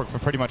Clockwork for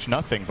pretty much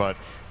nothing, but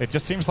it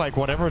just seems like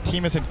whatever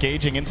team is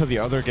engaging into the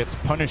other gets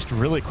punished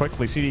really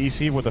quickly.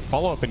 CDEC with a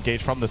follow-up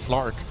engage from the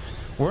Slark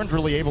weren't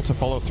really able to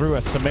follow through,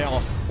 as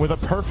Samal with a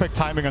perfect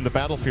timing on the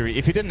Battle Fury.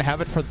 If he didn't have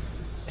it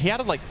he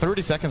had it like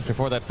 30 seconds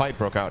before that fight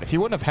broke out. If he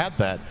wouldn't have had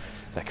that,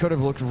 that could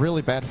have looked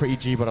really bad for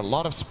EG, but a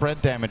lot of spread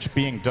damage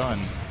being done.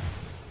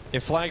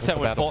 It flags out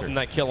what important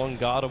that kill on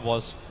Garda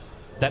was.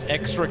 That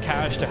extra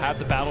cash to have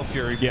the Battle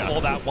Fury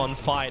for that one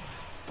fight.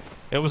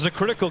 It was a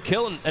critical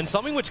kill, and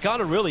something which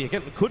Garda really,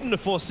 again, couldn't have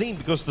foreseen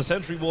because of the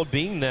Sentry Ward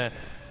being there.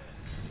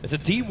 It's a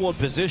D-Ward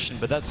position,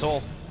 but that's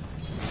all.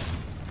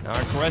 Now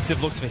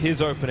Aggressive looks for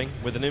his opening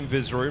with an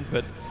Invis Rune,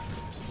 but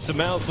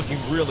Samal's looking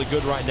really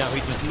good right now.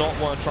 He does not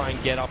want to try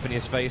and get up in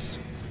his face.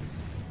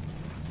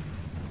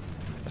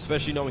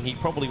 especially knowing he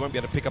probably won't be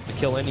able to pick up the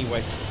kill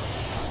anyway.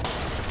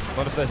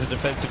 Not if there's a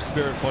defensive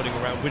spirit floating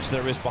around, which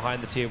there is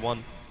behind the tier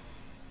 1.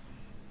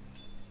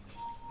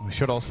 We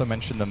should also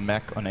mention the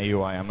mech on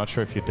AUI. I'm not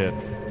sure if you did.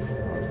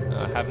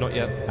 I have not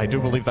yet. I do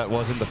believe that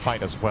was in the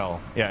fight as well.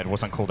 Yeah, it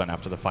was on cooldown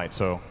after the fight,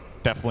 so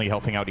definitely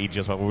helping out EG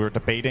as well. We were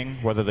debating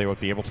whether they would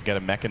be able to get a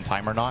mech in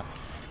time or not,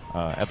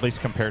 at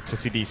least compared to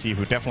CDEC,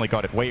 who definitely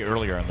got it way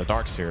earlier in the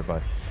Darks here,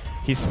 but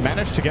he's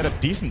managed to get a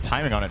decent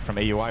timing on it from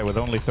AUI with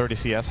only 30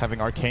 CS.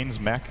 Having Arcane's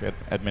mech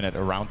at minute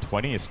around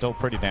 20 is still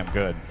pretty damn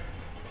good.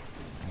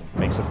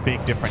 Makes a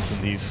big difference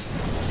in these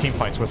team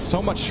fights with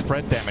so much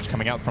spread damage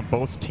coming out from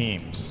both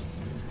teams.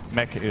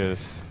 Mech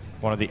is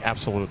one of the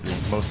absolutely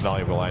most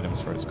valuable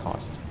items for its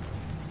cost.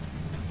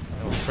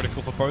 That was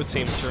critical for both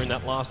teams during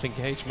that last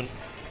engagement.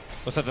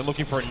 Looks like they're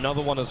looking for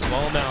another one as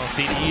well now.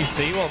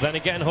 CDEC, well then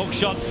again, hook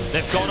shot.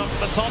 They've gone up to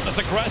the top, that's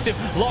aggressive.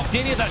 Locked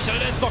in here, that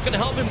Shadow's not going to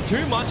help him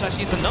too much.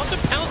 Actually, it's enough to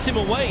pounce him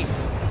away.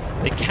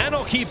 They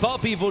cannot keep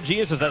up Evil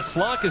Genius as that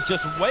Slark is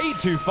just way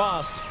too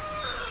fast.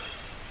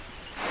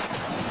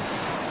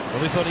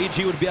 Really thought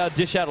EG would be able to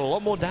dish out a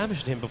lot more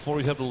damage to him before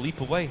he's able to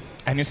leap away.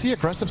 And you see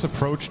Aggressive's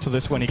approach to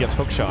this when he gets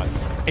hookshot.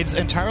 It's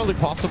entirely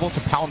possible to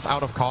pounce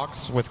out of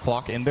cogs with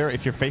Clock in there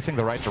if you're facing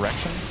the right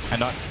direction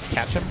and not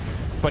catch him.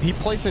 But he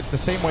plays it the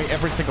same way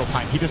every single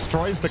time. He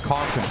destroys the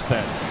cogs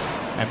instead.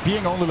 And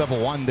being only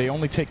level 1, they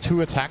only take 2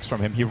 attacks from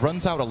him. He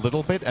runs out a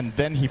little bit and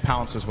then he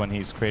pounces when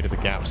he's created the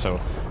gap. So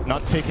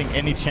not taking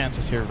any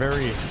chances here.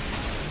 Very,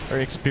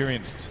 very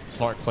experienced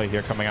Slark play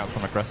here coming out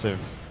from Aggressive.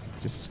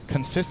 Just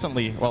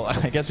consistently, well,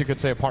 I guess you could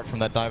say apart from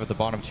that dive at the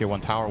bottom tier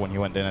 1 tower when he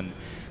went in and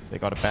they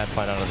got a bad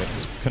fight out of it,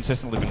 he's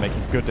consistently been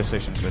making good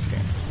decisions this game.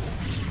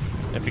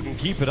 If he can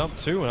keep it up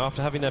too, and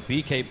after having that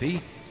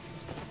BKB,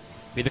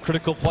 be the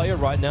critical player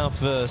right now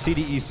for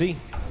CDEC.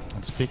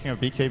 And speaking of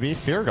BKB,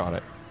 Fear got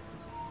it.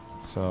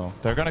 So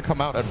they're going to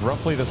come out at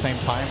roughly the same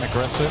time,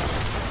 Aggressive,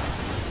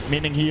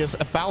 meaning he is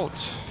about,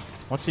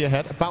 what's he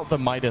ahead? About the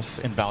Midas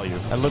in value,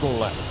 a little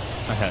less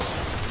ahead.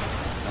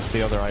 As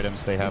the other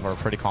items they have are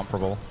pretty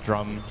comparable.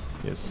 Drum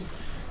is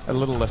a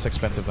little less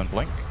expensive than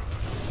Blink.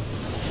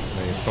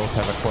 They both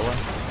have a Quiller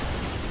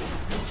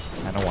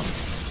and a 1.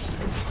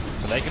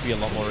 So they could be a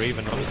lot more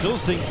even. I'm still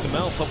seeing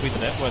Samel top with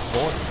the network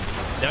board.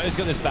 Now he's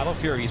got this Battle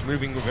Fury. He's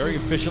moving very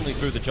efficiently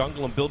through the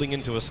jungle and building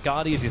into a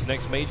Skadi as his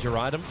next major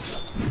item.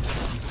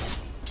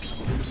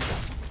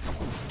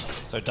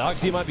 So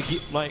Darkseer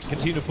might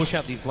continue to push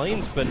out these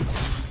lanes, but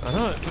I don't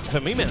know,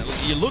 for me, man,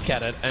 you look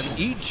at it, and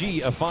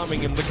EG are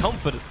farming in the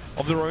comfort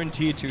of their own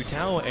tier 2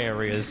 tower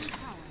areas.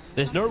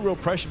 There's no real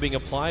pressure being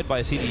applied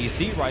by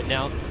CDEC right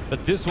now,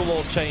 but this will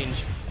all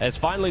change as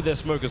finally their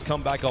smoke has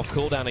come back off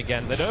cooldown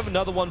again. They don't have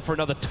another one for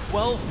another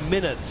 12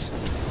 minutes,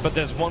 but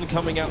there's one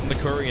coming out in the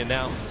courier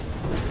now.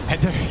 And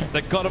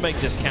they've got to make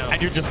this count.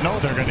 And you just know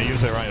they're going to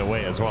use it right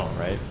away as well,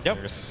 right? Yep.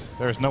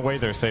 There's no way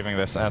they're saving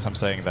this. As I'm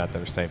saying that,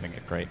 they're saving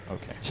it. Great.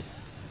 Okay.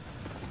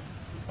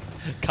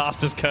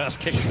 Caster's Curse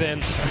kicks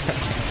in.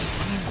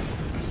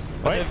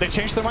 Wait, they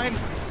changed their mind?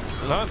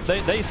 No,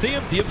 they see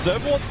him. The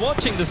Observer Ward's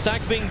watching the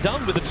stack being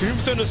done with the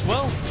Tombstone as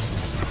well.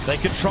 They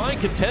could try and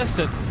contest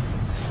it.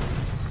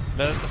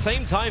 But at the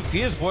same time,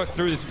 Fear's worked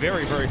through this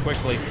very, very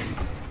quickly.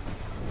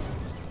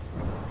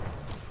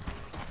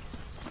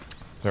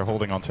 They're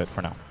holding on to it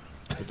for now.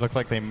 It looked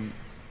like they...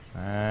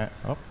 they're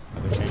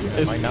changing their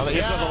It's mind now.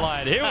 on the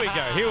line. Here we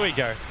go, here we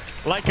go.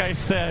 Like I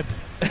said,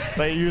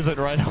 they use it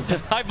right away.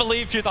 I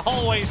believed you the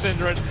whole way,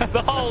 Synderen,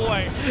 the whole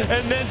way.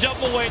 And then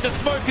jump away. The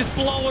smoke is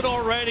blowing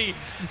already.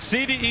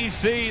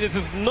 CDEC, this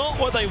is not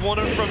what they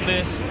wanted from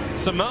this.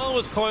 Samel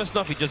was close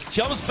enough. He just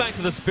jumps back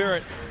to the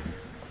Spirit.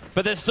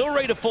 But they're still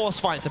ready to force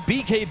fight. So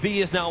BKB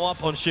is now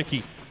up on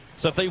Shiki.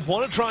 So if they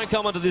want to try and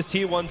come onto this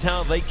tier 1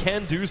 tower, they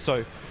can do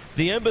so.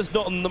 The Ember's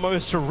not in the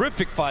most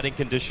terrific fighting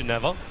condition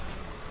ever,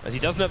 as he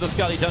doesn't have the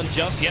Skadi done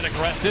just yet.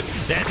 Aggressive.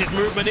 There's his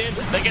movement in.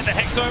 They get the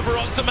Hex over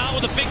on Samel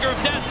with the Finger of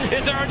Death.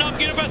 Is there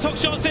enough? Universe hook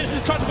shots in.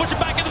 Tries to push it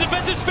back into the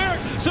defensive Spirit.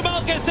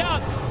 Samel gets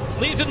out.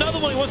 Leaves another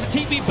one. He wants to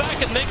TP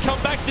back and then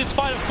come back to this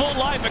fight at full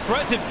life.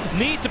 Aggressive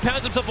needs to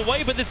pounce himself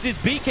away, but this is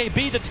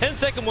BKB. The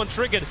 10-second one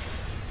triggered.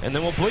 And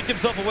then will blink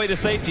himself away to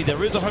safety.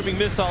 There is a homing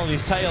missile in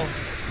his tail.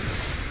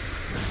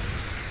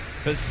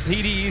 But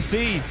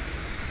CDEC,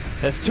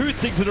 there's 2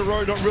 things in a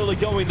row not really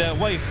going their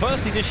way.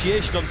 First, the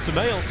initiation on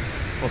Samel.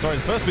 Well, sorry,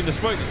 the first being the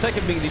smoke, the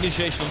second being the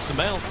initiation on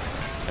Samel.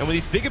 And with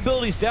these big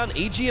abilities down,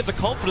 EG have the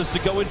confidence to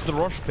go into the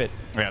Rosh Pit.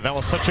 Yeah, that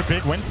was such a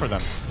big win for them.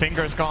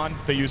 Finger's gone.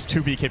 They used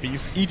 2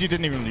 BKBs. EG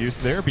didn't even use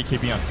their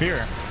BKB on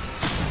Fear.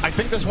 I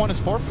think this one is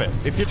forfeit.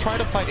 If you try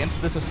to fight into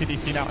this as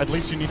CDC now, at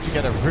least you need to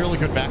get a really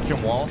good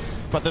vacuum wall.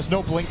 But there's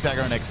no Blink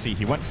Dagger in XC.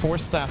 He went 4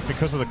 staff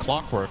because of the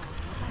clockwork.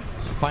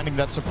 So finding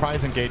that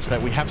surprise engage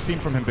that we have seen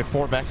from him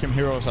before, vacuum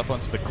heroes up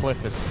onto the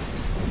cliff, is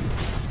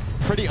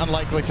pretty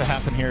unlikely to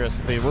happen here,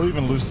 as they will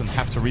even lose and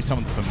have to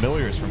resummon the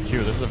familiars from Q.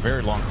 This is a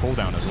very long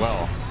cooldown as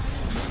well.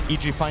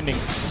 EG finding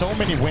so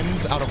many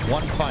wins out of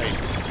 1 fight.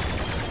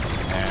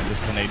 And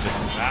this is an Aegis.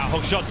 Wow,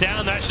 hook shot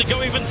down. They actually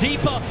go even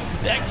deeper.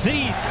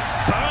 XZ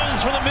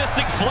burns from the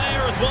Mystic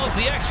Flare as well as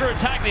the extra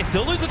attack. They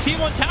still lose the Tier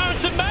 1 tower. And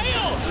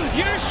Sumail,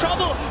 huge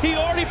trouble. He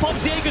already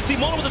pops the Aegis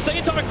Model, but at the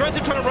same time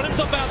aggressive, trying to run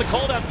himself out of the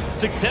cooldown.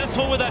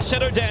 Successful with that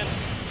Shadow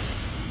Dance.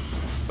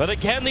 But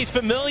again, these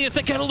familiars,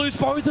 they're going to lose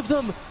both of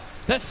them.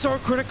 That's so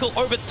critical.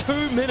 Over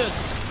 2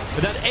 minutes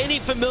without any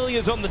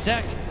familiars on the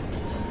deck.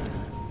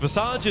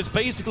 Visage is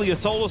basically a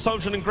soul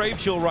assumption and grave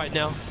chill right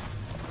now.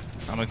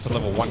 And it's a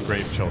level 1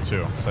 grave chill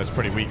too, so it's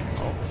pretty weak.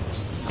 Oh.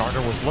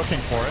 Carter was looking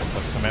for it,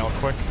 but Sumail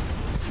quick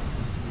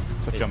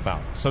to jump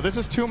out. So this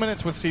is 2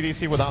 minutes with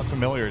CDC without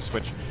familiars,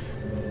 which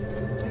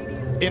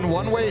in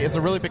one way is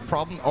a really big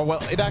problem. Oh, well,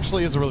 it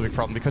actually is a really big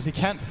problem because he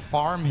can't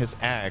farm his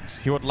Ags.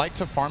 He would like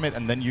to farm it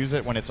and then use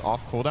it when it's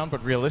off cooldown,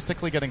 but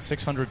realistically getting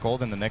 600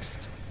 gold in the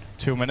next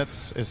 2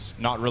 minutes is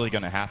not really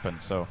going to happen.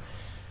 So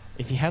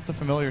if he had the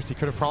familiars, he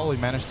could have probably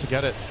managed to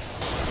get it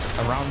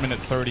around minute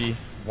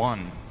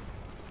 31.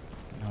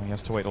 No, he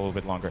has to wait a little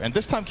bit longer. And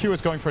this time Q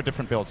is going for a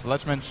different build, so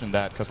let's mention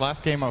that. Because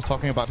last game I was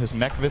talking about his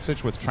mech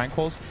Visage with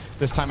Tranquils.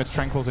 This time it's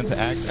Tranquils into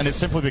Ags, and it's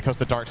simply because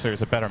the Darkseer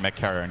is a better mech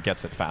carrier and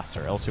gets it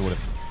faster. Else he would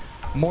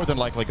have more than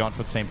likely gone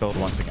for the same build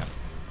once again.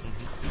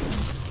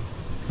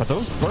 But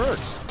those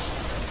birds,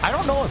 I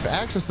don't know if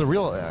Ags is the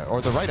real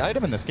or the right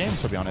item in this game,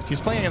 to be honest.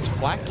 He's playing against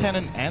Flak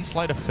Cannon and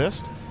Sleight of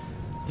Fist.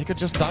 They could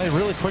just die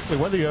really quickly.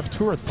 Whether you have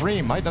 2 or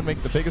 3 might not make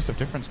the biggest of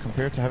difference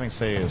compared to having,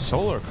 say, a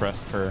Solar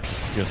Crest for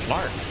your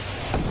Slark.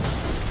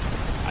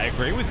 I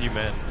agree with you,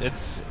 man.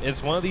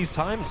 It's one of these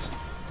times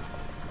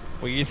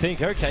where you think,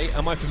 okay,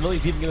 are my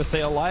familiars even going to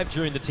stay alive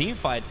during the team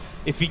fight?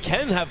 If you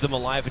can have them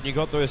alive and you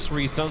got those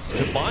 3 stunts to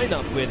combine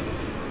up with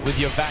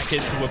your back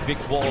into a big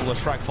wall or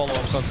track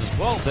follow-up stunts as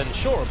well, then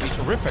sure, it'd be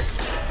terrific.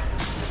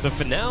 But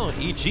for now,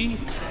 EG,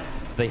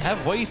 they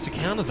have ways to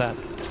counter that.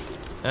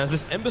 As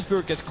this Ember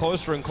Spirit gets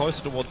closer and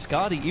closer towards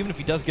Skadi, even if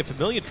he does get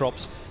familiar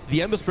drops,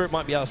 the Ember Spirit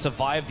might be able to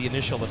survive the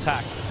initial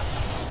attack.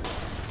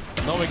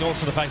 Knowing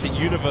also the fact that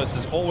Universe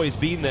has always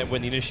been there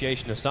when the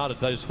initiation has started,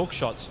 those hook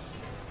shots,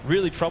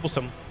 really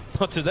troublesome.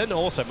 But to then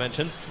also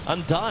mention,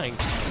 Undying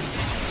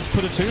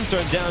put a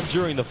tombstone down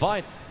during the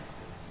fight.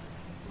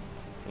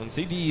 And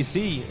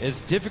CDEC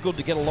is difficult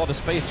to get a lot of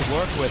space to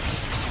work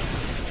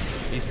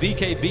with. These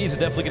BKBs are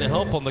definitely going to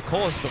help on the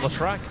course, but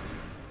Latrak,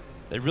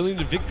 they really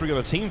need a victory on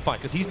a team fight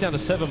because he's down to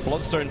 7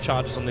 Bloodstone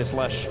charges on this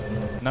Lesh.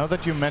 Now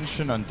that you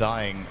mention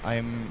Undying,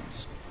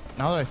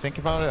 now that I think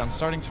about it, I'm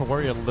starting to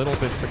worry a little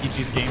bit for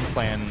EG's game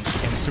plan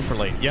in super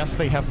late. Yes,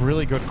 they have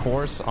really good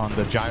cores on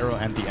the Gyro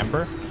and the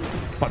Ember,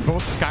 but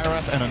both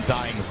Skywrath and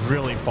Undying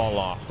really fall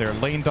off. They're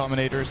lane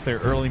dominators, they're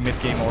early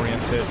mid-game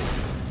oriented.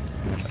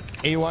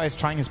 AY is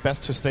trying his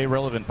best to stay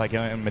relevant by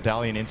getting a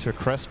Medallion into a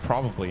Crest,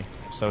 probably.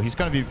 So he's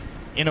going to be,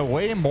 in a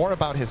way, more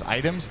about his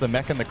items, the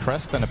mech and the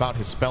Crest, than about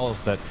his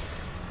spells that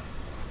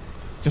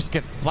just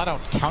get flat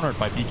out countered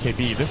by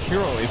BKB. This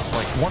hero is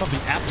like one of the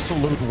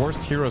absolute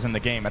worst heroes in the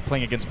game at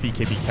playing against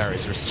BKB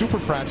carries. You're super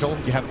fragile,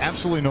 you have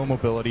absolutely no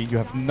mobility, you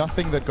have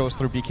nothing that goes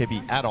through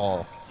BKB at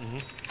all,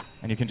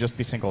 and you can just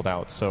be singled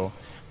out. So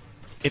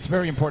it's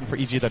very important for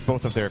EG that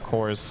both of their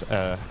cores,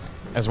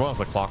 as well as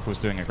the Clock, who's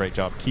doing a great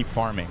job, keep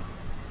farming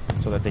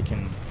so that they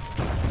can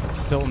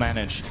still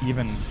manage,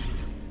 even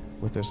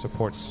with their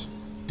supports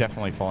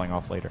definitely falling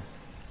off later.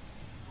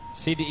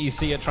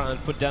 CDEC are trying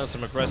to put down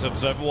some aggressive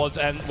observer wards,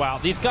 and wow,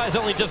 these guys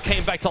only just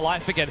came back to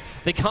life again.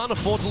 They can't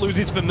afford to lose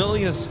these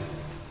familiars.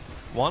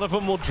 One of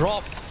them will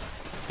drop.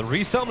 The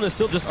resummon is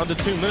still just under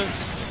 2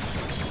 minutes.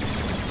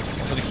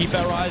 So to keep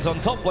our eyes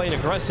on top lane,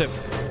 aggressive,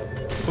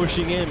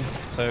 pushing in.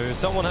 So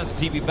someone has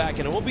to TP back,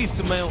 and it will be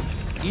Sumail.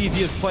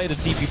 Easiest play to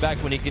TP back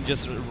when he can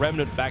just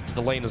remnant back to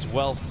the lane as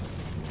well.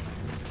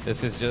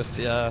 This is just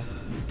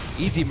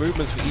easy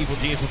movements for Evil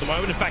Genius at the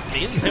moment. In fact,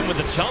 in him with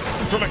the jump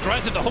from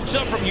aggressive to hook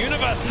shot from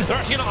Universe. They're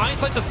actually going to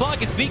isolate the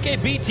Slug. It's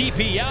BKB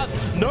TP out.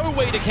 No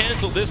way to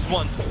cancel this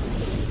one.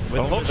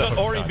 With hook shot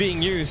already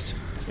being used.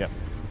 Yep.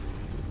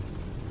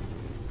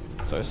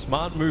 So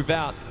smart move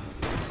out.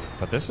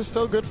 But this is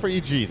still good for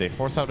EG. They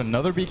force out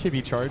another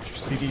BKB charge.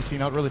 CDC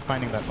not really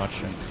finding that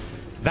much. And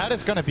that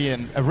is going to be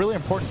a really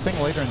important thing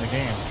later in the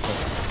game.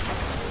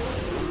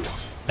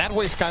 That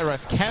way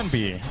Skywrath can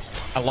be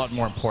a lot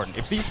more important.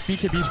 If these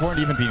BKBs weren't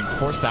even being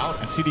forced out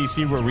and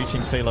CDC were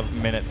reaching, say,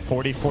 minute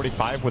 40,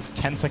 45 with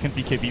 10-second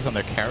BKBs on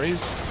their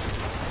carries,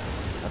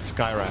 that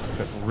Skywrath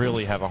could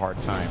really have a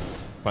hard time.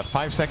 But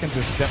 5 seconds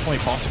is definitely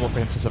possible for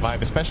him to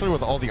survive, especially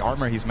with all the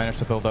armor he's managed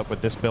to build up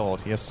with this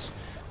build. He has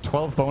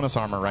 12 bonus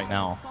armor right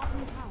now.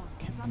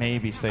 Can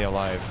maybe stay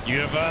alive.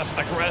 Universe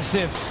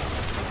aggressive.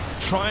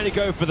 Trying to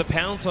go for the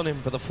pounce on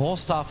him, but the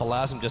Force Staff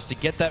allows him just to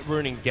get that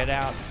rune and get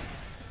out.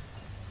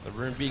 The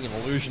rune being an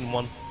illusion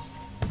one.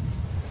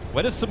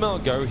 Where does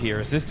Sumail go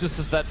here? Is this just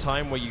as that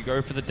time where you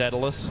go for the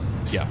Daedalus?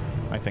 Yeah,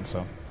 I think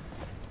so.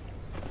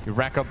 You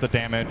rack up the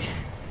damage.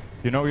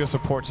 You know your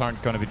supports aren't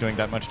going to be doing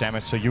that much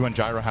damage, so you and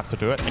Gyro have to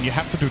do it. And you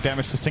have to do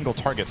damage to single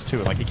targets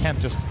too. Like, you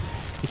can't just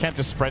you can't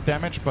just spread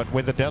damage, but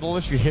with the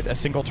Daedalus, you hit a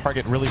single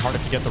target really hard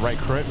if you get the right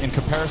crit, in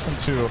comparison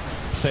to,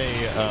 say,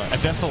 a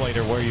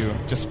Desolator, where you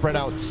just spread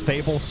out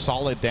stable,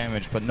 solid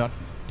damage, but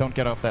don't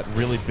get off that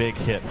really big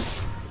hit.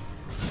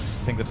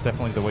 I think that's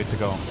definitely the way to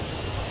go.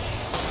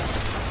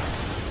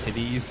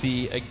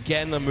 CDEC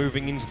again are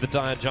moving into the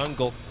dire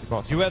jungle.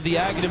 You have the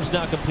Aghanims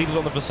now completed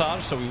on the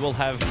Visage, so we will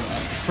have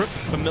Crypt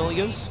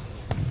Familiars.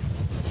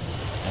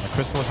 And a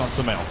Chrysalis on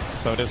Sumail,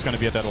 so it is going to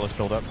be a Daedalus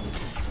build-up.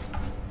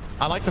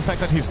 I like the fact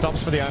that he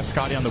stops for the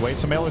Skadi on the way.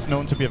 Sumail is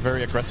known to be a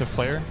very aggressive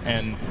player,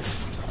 and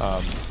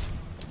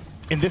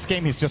in this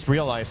game he's just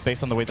realized,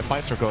 based on the way the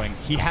fights are going,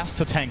 he has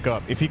to tank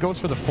up. If he goes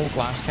for the full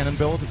glass cannon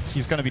build,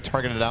 he's going to be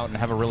targeted out and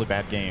have a really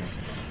bad game.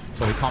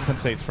 So he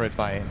compensates for it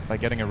by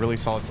getting a really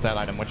solid stat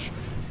item, which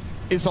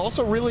is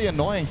also really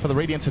annoying for the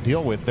Radiant to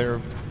deal with.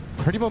 They're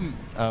pretty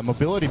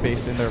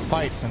mobility-based in their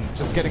fights, and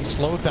just getting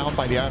slowed down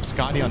by the Eye of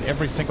Skadi on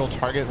every single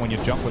target when you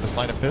jump with a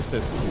Sleight of Fist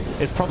is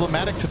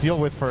problematic to deal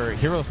with for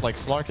heroes like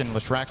Slark and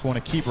Leshrac, who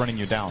want to keep running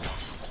you down.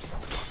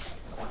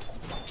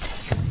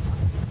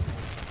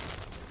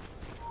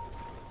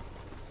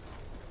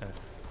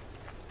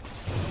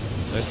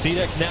 So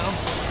CDEC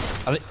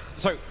now.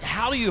 So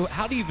how do you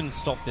even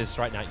stop this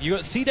right now? You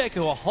got CDEC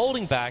who are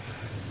holding back.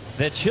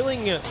 They're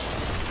chilling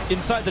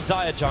inside the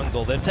dire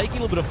jungle. They're taking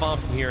a little bit of farm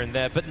from here and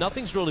there, but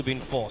nothing's really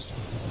been forced.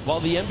 While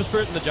the Ember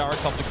Spirit and the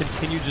Gyrocopter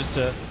continue just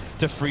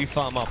to free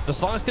farm up. The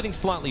Slime's getting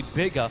slightly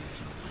bigger,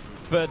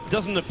 but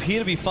doesn't appear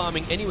to be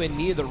farming anywhere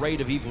near the rate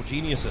of Evil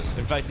Geniuses.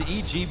 In fact, the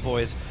EG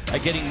boys are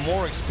getting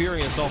more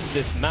experience off of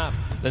this map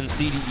than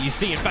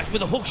CDEC. In fact,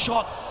 with a hook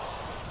shot,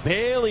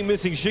 barely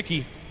missing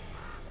Shiki.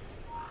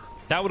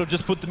 That would have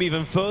just put them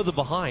even further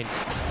behind.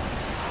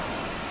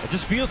 It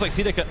just feels like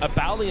CDEC are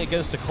battling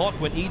against the clock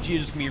when EG is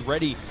just going to be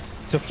ready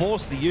to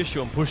force the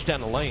issue and push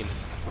down the lane.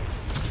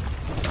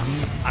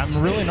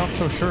 I'm really not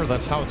so sure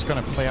that's how it's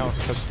going to play out,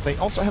 because they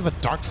also have a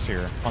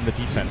Darkseer on the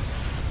defense.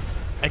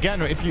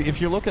 Again,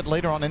 if you look at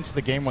later on into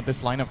the game what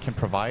this lineup can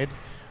provide,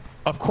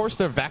 of course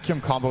their vacuum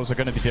combos are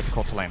going to be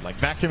difficult to land. Like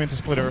vacuum into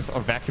Split Earth,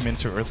 or vacuum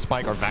into Earth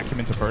Spike, or vacuum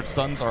into Bird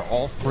Stuns are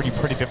all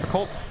pretty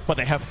difficult, but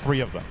they have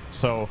 3 of them.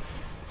 So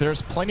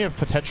there's plenty of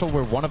potential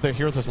where one of their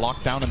heroes is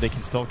locked down and they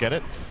can still get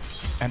it.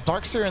 And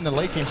Darkseer in the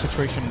late game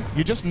situation,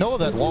 you just know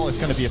that wall is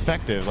going to be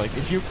effective. Like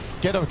if you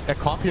get a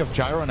copy of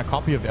Gyro and a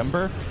copy of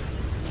Ember,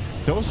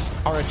 those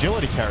are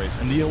agility carries,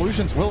 and the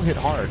illusions will hit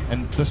hard.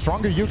 And the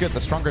stronger you get, the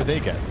stronger they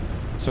get.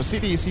 So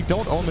CDEC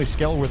don't only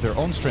scale with their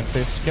own strength,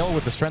 they scale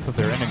with the strength of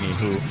their enemy,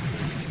 who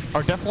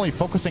are definitely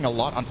focusing a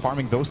lot on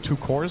farming those 2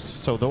 cores,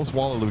 so those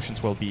wall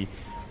illusions will be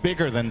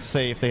bigger than,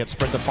 say, if they had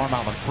spread the farm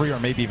out on 3 or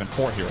maybe even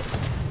 4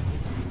 heroes.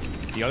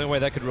 The only way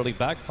that could really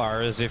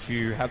backfire is if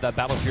you have that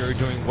Battle Fury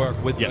doing work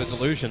with those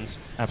illusions.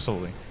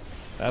 Absolutely.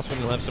 That's when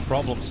you'll have some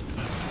problems.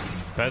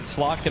 But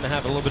Slark can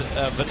have a little bit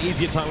of an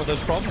easier time with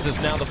those problems,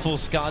 as now the full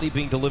Skadi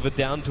being delivered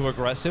down to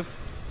aggressive.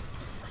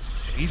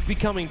 So he's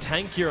becoming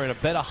tankier and a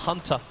better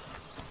hunter.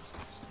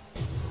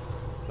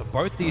 But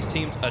both these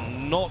teams are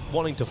not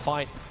wanting to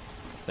fight.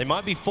 They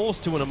might be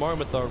forced to in a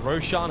moment, though.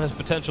 Roshan has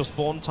potential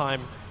spawn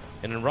time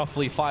in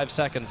roughly 5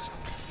 seconds.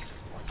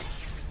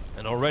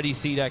 And already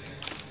CDEC,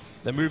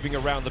 they're moving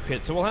around the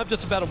pit. So we'll have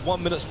just about a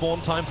 1-minute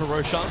spawn time for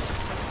Roshan.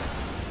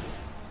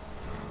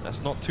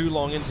 That's not too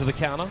long into the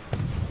counter.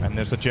 And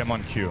there's a gem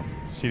on queue.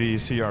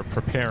 CDEC are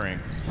preparing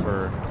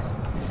for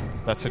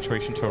that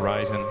situation to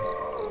arise. And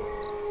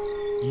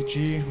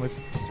EG with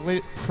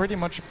pretty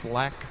much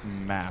black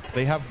map.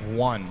 They have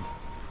 1,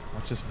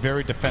 which is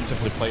very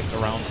defensively placed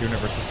around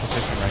Universe's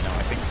position right now.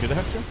 I think, do they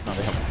have 2? No,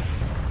 they have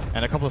 1.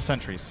 And a couple of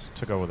sentries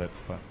to go with it.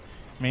 But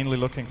mainly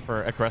looking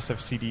for aggressive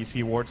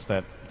CDEC wards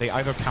that they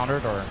either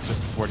countered or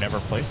just were never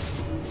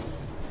placed.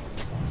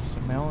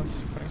 Sumail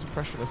is putting some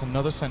pressure. There's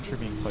another sentry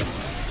being placed.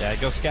 Yeah, it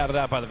got scouted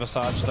out by the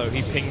Visage, though.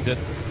 He pinged it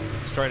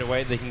straight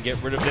away. They can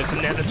get rid of this,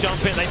 and then the jump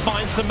in. They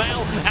find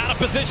Sumail out of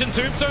position.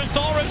 Tombstone,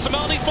 Soul Rip.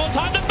 Sumail needs more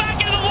time. The back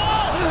into the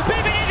wall!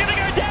 PPD is going to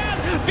go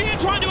down! Fear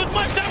trying to do as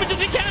much damage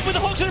as he can with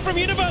the hook shot from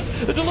Universe.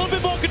 There's a little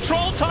bit more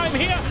control time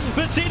here,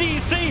 but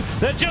CDEC,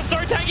 they're just so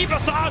tanky.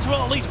 Visage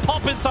will at least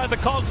pop inside the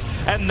cogs,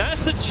 and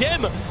that's the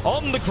gem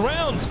on the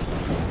ground.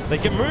 They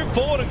can move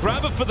forward and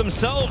grab it for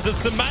themselves as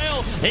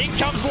Sumail, in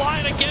comes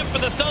Lion again for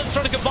the stuns,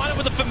 trying to combine it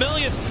with the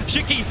familiars.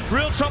 Shiki,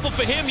 real trouble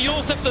for him.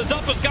 Yule set the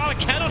up, Asgara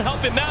cannot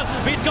help him out.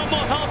 He's got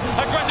more help.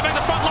 Aggressive back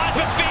the front line,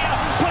 but Fear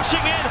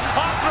pushing in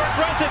after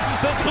aggressive.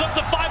 They split up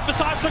the fight.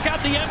 Besides, took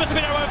out the Ember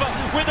Spinner over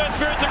with those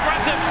spirits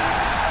aggressive.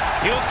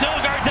 He'll still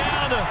go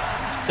down.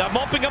 They're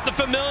mopping up the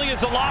familiars.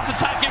 The last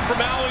attack in from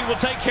Aoi will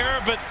take care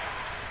of it.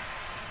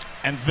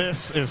 And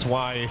this is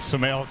why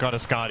Sumail got a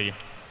Skadi.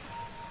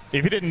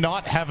 If he did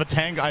not have a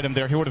tank item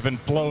there, he would have been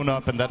blown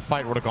up and that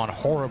fight would have gone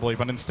horribly.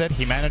 But instead,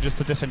 he manages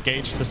to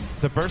disengage.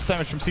 The burst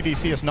damage from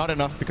CDC is not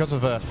enough because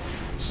of a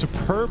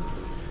superb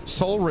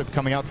Soul Rip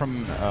coming out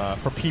from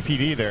for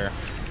PPD there.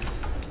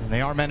 And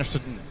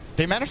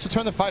they managed to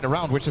turn the fight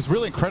around, which is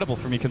really incredible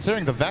for me,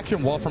 considering the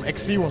vacuum wall from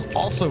XC was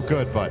also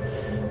good, but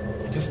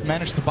just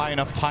managed to buy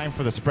enough time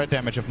for the spread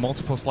damage of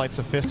multiple Sleights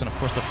of Fist and of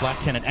course the flat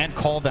cannon and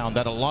call down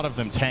that a lot of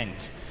them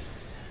tanked.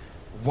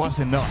 was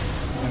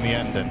enough in the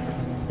end.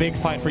 And big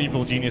fight for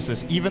Evil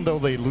Geniuses, even though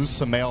they lose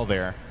Samael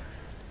there.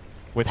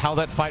 With how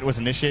that fight was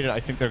initiated, I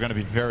think they're going to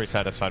be very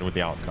satisfied with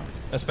the outcome.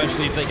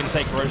 Especially if they can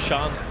take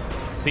Roshan.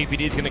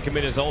 PPD is going to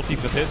commit his ulti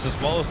for this, as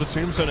well as the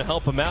Tombstone to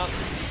help him out.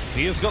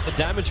 Fear's got the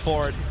damage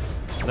for it.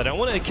 They don't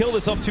want to kill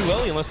this off too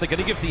early unless they're going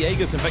to give the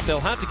Aegis. In fact,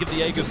 they'll have to give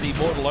the Aegis the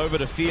Immortal over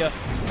to Fear,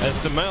 as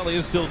Samael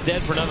is still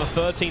dead for another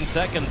 13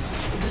 seconds.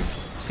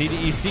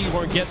 CDEC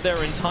won't get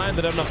there in time.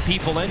 They don't have enough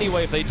people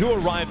anyway if they do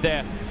arrive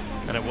there.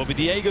 And it will be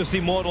the Aegis, the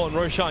Immortal, and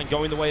Roshan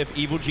going the way of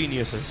Evil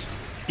Geniuses.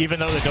 Even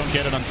though they don't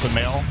get it on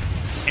Samael,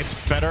 it's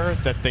better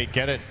that they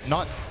get it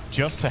not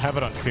just to have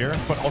it on Fear,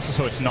 but also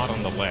so it's not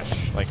on the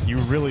Lesh. Like, you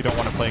really don't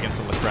want to play against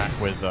the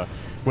Leshrac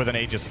with an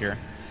Aegis here.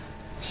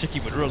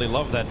 Shiki would really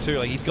love that too.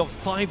 Like, he's got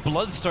 5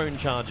 Bloodstone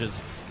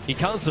charges. He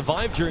can't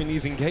survive during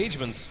these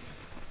engagements.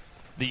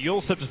 The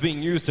Eul Scepter is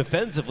being used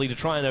defensively to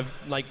try and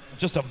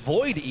just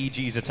avoid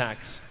EG's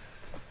attacks.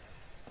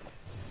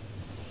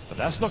 But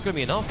that's not going to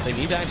be enough. They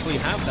need to actually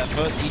have that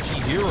first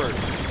EG hero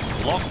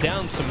lock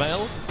down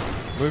Samael.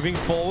 Moving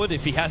forward,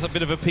 if he has a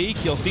bit of a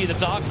peek, you'll see the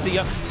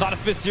Darkseer start a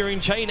Fist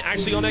Searing Chain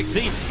actually on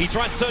XZ. He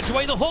tried to surge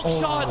away the hook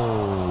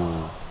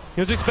shot.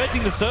 He was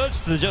expecting the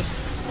surge to just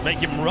make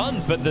him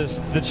run, but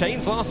the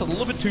chains lasted a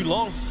little bit too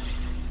long.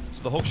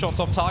 So the hook shot's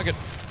off target.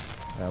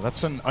 Yeah,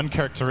 that's an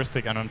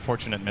uncharacteristic and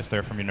unfortunate miss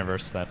there from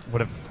Universe that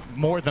would have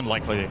more than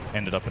likely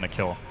ended up in a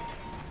kill.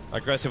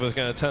 Aggressive was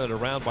going to turn it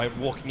around by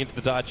walking into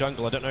the dire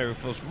jungle. I don't know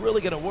if it was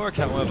really going to work,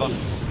 however.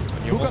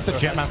 Who got the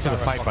gem after the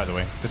fight, by the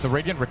way? Did the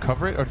Radiant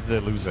recover it, or did they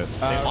lose it?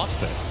 They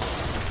lost it.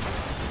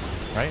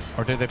 Right?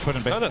 Or did they put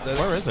in base? No,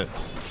 where is it?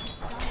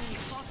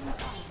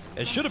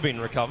 It should have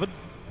been recovered.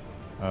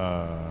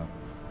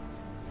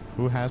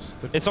 Who has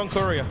the... It's on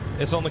Courier.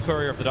 It's on the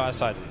Courier of the dire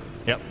side.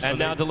 Yep. And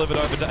now delivered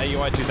over to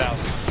AUI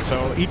 2000.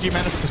 So EG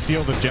managed to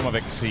steal the Gem of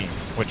XC,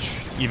 which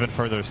even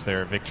furthers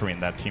their victory in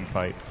that team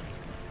fight.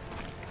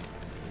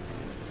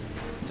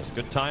 Just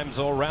good times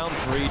all around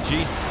for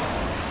EG.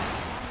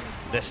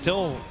 They're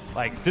still,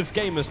 like, this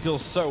game is still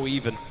so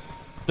even.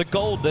 The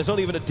gold, there's not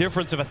even a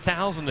difference of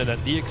 1,000 in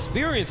it. The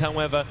experience,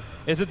 however,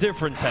 is a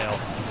different tale,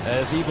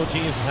 as Evil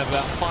Geniuses have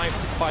about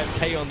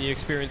 5K on the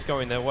experience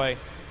going their way.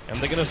 And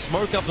they're going to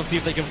smoke up and see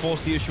if they can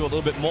force the issue a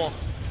little bit more.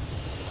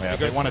 Yeah,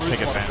 they want to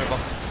take advantage.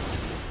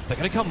 They're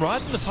going to come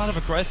right to the side of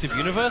Aggressive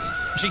Universe,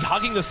 actually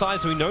hugging the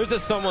side so he knows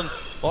there's someone.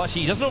 Well,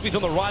 actually, he doesn't know if he's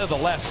on the right or the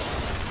left.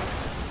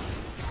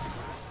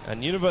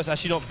 And Universe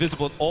actually not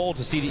visible at all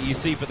to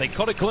CDEC, but they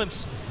got a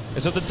glimpse.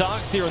 It's of the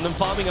Darkseer and them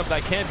farming up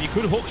that camp. You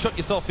could hookshot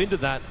yourself into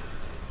that,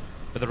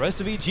 but the rest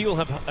of EG will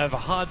have a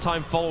hard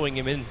time following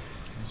him in.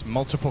 There's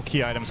multiple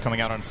key items coming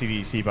out on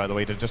CDEC, by the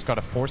way. They just got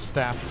a Force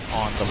Staff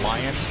on the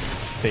Lion.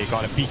 They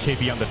got a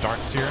BKB on the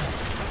Darkseer.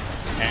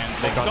 And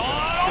they got...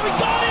 Oh, he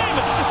got him!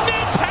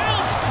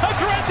 Mid-pounce!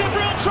 Aggressive,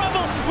 real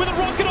trouble! With a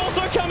rocket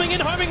also coming in,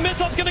 homing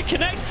missile's going to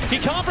connect. He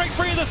can't break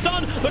free of the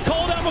stun. The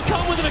cooldown will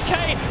come with a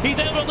decay. He's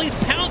able to at least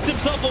pounce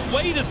himself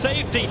away to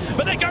safety.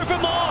 But they go for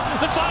more.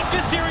 The side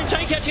Fist Searing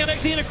Chain catching on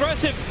XE and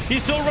Aggressive.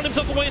 He's still run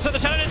himself away inside the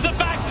shadow. It's the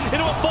back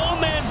into a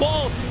 4-man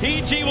wall.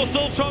 EG will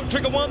still try and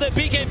trigger one of their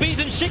BKBs,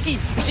 and Shiki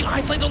actually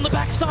isolated on the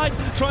backside.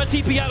 Try and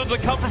TP out of the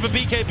cover of a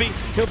BKB.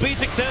 He'll be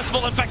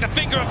successful. In fact, a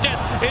Finger of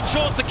Death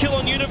ensures the kill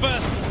on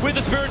Universe. With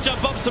the Spirit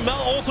Jump up,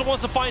 Samael also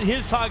wants to find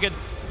his target.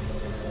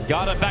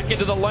 Garda back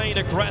into the lane,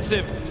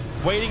 Aggressive.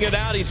 Waiting it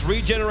out, he's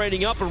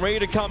regenerating up and ready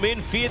to come in.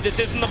 Fear this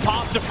isn't the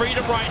path to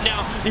freedom right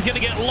now. He's going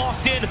to get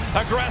locked in.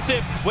 Aggressive,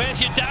 where's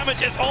your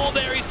damage? It's all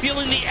there. He's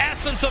stealing the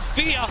essence of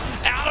fear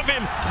out of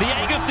him. The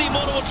Aegis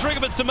Immortal will trigger,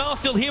 but Samael's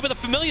still here, but the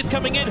Familiar's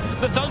coming in.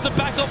 The Suns are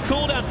back off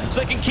cooldown,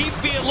 so they can keep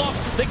Fear locked.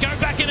 They go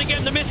back in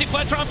again. The Mystic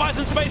Flare trying to buy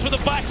some space with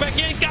the back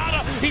in.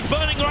 Garda, he's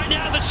burning right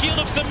now the shield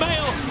of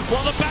Samael,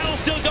 while the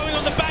battle's still going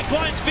on the back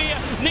lines. Fear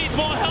needs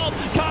more help.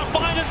 Can't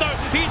find it though.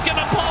 He's going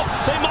to pop.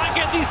 They might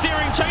get these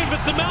Searing Chains, but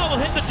Samael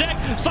will hit the deck.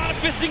 Started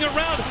fisting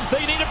around.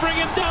 They need to bring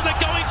him down. They're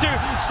going to.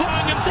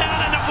 Slowing him down,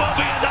 and it will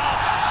be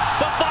enough.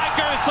 The fight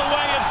goes the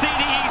way of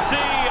CDEC.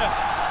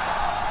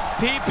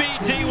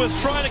 PPD was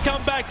trying to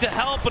come back to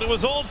help, but it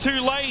was all too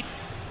late.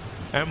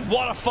 And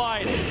what a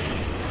fight.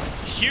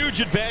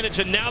 Huge advantage,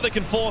 and now they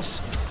can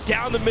force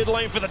down the mid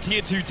lane for the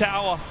Tier 2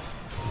 tower.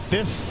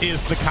 This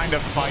is the kind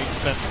of fights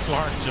that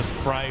Slark just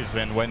thrives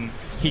in, when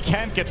he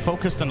can't get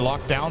focused and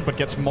locked down, but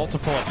gets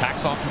multiple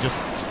attacks off and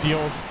just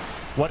steals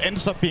what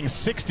ends up being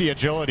 60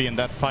 agility in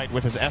that fight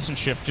with his Essence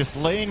Shift, just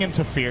laying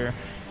into Fear,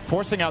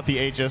 forcing out the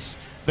Aegis.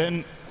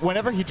 Then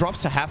whenever he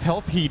drops to half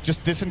health, he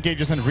just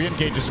disengages and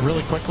re-engages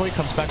really quickly,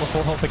 comes back with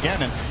full health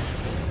again. And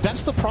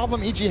that's the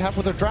problem EG have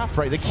with their draft,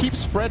 right? They keep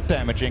spread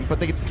damaging, but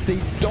they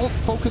don't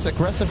focus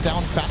Aggressive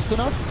down fast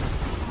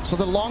enough. So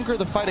the longer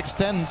the fight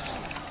extends,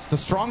 the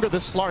stronger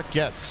this Slark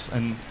gets.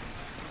 And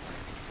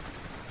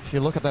if you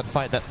look at that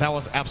fight, that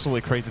was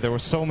absolutely crazy. There were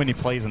so many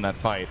plays in that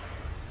fight.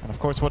 And of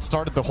course, what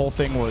started the whole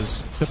thing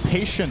was the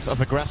patience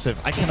of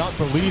Aggressive. I cannot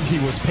believe he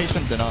was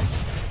patient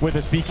enough with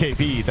his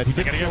BKB that he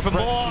didn't go for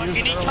more. And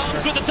he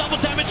comes with a double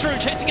damage through,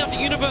 chasing after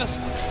Universe.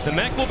 The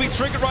mech will be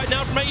triggered right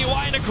now from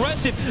AUI, and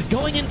Aggressive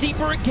going in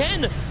deeper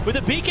again with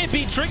a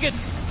BKB triggered.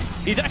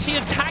 He's actually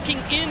attacking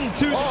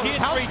into the tier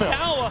 3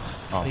 tower.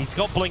 Oh. He's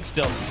got Blink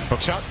still.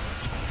 Hook shot.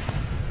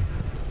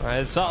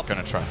 It's up.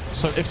 Gonna try.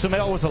 So if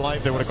Sumail was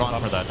alive, they would have gone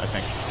for that, I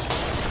think.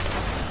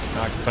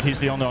 But he's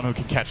the only one who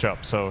can catch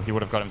up, so he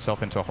would have got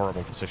himself into a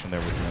horrible position there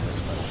with doing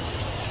this.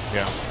 But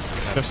yeah.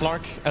 The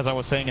Slark, as I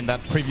was saying in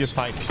that previous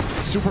fight,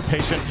 super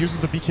patient, uses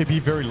the BKB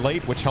very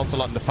late, which helps a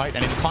lot in the fight.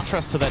 And in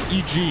contrast to that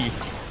EG,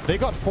 they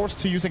got forced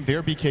to using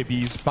their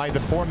BKBs by the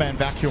 4-man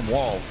vacuum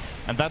wall.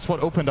 And that's what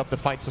opened up the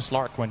fight to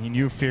Slark when he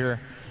knew Fear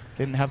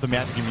didn't have the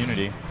magic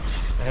immunity.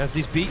 As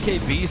these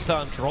BKBs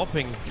start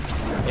dropping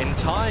in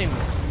time,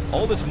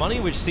 all this money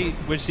which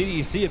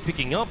CDEC are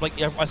picking up, like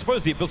I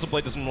suppose the Abyssal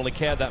Blade doesn't really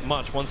care that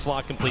much once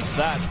Slark completes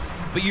that,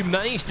 but you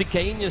managed to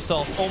gain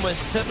yourself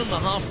almost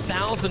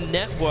 7,500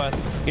 net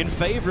worth in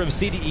favor of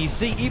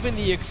CDEC. Even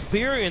the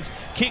experience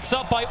kicks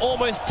up by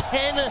almost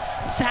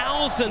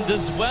 10,000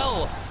 as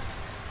well.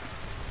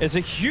 It's a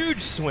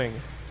huge swing.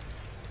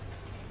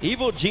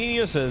 Evil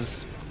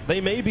geniuses, they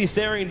may be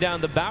staring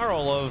down the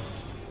barrel of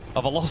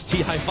a lost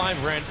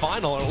TI5 grand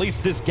final, or at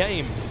least this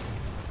game.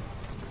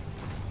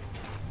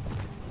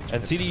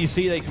 And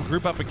CDEC, they can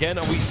group up again.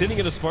 Are we sitting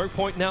at a smoke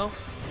point now?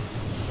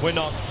 We're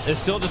not. It's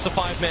still just a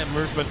 5-man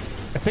movement.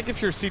 I think if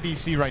you're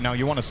CDEC right now,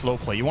 you want to slow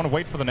play. You want to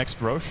wait for the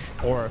next Roche,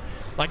 or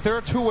like there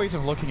are two ways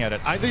of looking at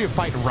it. Either you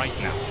fight right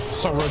now,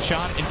 so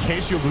Roshan, in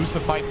case you lose the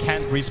fight,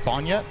 can't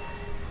respawn yet,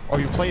 or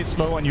you play it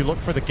slow and you look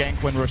for the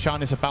gank when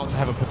Roshan is about to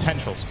have a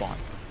potential spawn.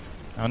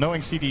 Now,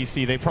 knowing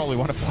CDEC, they probably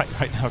want to fight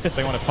right now because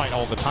they want to fight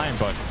all the time,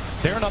 but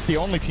they're not the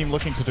only team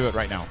looking to do it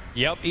right now.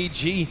 Yep,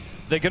 EG,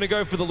 they're going to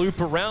go for the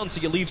loop around,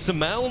 so you leave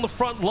Sumail on the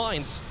front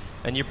lines,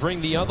 and you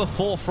bring the other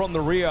 4 from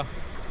the rear.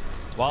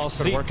 While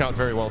could work out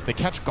very well if they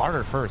catch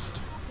Garter first.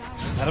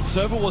 That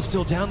Observer was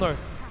still down, though.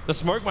 The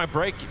smoke might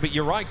break, but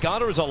you're right,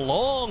 Garter is a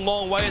long,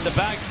 long way in the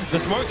back. The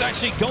smoke's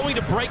actually going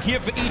to break here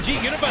for EG.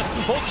 Universe,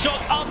 hook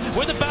shots up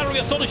with the battery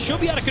assault. Should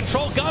be able to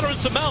control Garter, and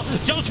Sumail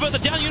jumps further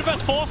down.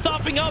 Universe 4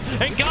 stopping up,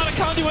 and Garter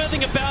can't do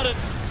anything about it.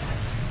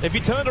 If he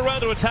turned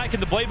around to attack,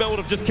 and the Blade Man would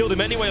have just killed him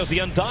anyway. It was the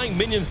Undying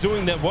minions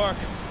doing their work.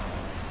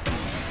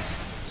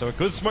 So a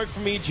good smoke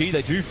from EG.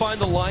 They do find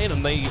the Lion,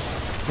 and they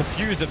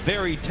confuse a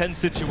very tense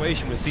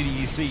situation with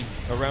CDEC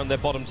around their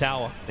bottom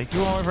tower. They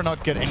do, however,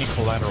 not get any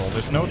collateral.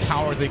 There's no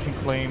tower they can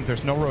claim.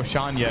 There's no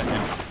Roshan yet.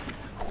 And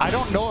I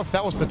don't know if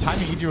that was the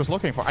timing EG was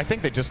looking for. I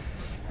think they just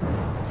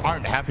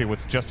aren't happy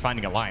with just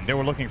finding a Lion. They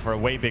were looking for a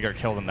way bigger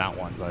kill than that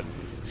one. But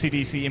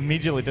CDEC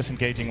immediately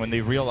disengaging when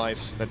they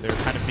realize that they're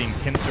kind of being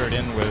pincered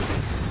in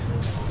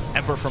with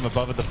Ember from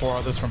above and the 4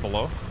 others from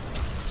below.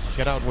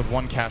 Get out with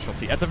 1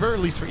 casualty. At the very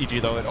least for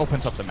EG, though, it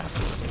opens up the map.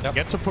 Yep.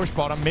 Get to push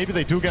bottom. Maybe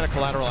they do get a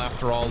collateral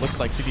after all. Looks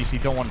like CDC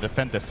don't want to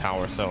defend this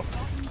tower, so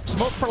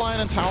smoke for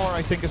Lion and tower,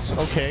 I think, is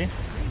okay.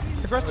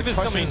 Aggressive is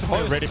coming if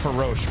they're ready for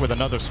Roche with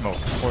another smoke,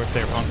 or if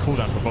they're on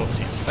cooldown for both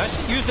teams. They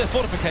actually use their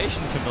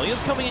fortification.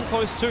 Familiar's coming in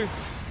close too.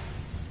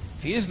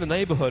 He is in the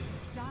neighborhood.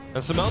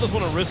 And Sumail doesn't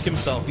want to risk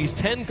himself. He's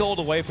 10 gold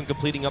away from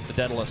completing up the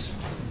Daedalus.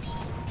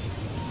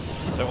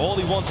 So all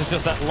he wants is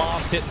just that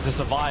last hit to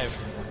survive.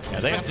 Yeah,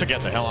 they have to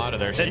get the hell out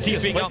of there. They're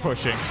TPing up.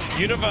 Pushing.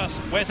 Universe,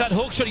 where's that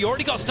hook shot? He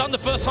already got stunned the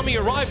first time he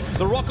arrived.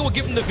 The Rocket will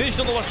give him the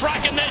vision on the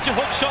Lashrak, and there's your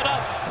hook shot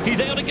up. He's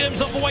able to get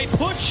himself away,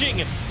 pushing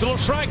the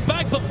Lashrak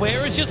back, but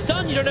where is your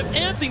stun? You don't have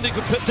anything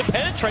to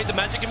penetrate the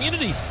magic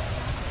immunity.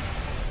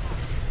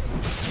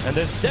 And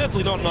there's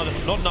definitely not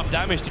enough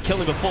damage to kill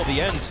him before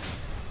the end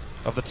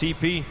of the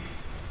TP.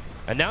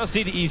 And now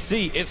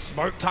CDEC, it's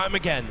smoke time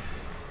again.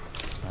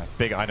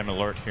 Big item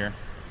alert here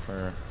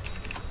for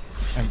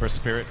Ember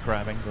Spirit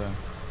grabbing the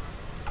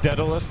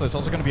Daedalus. There's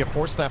also going to be a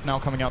Force Staff now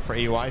coming out for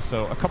AUI,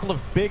 so a couple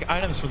of big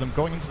items for them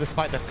going into this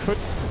fight that could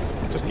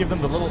just give them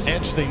the little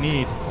edge they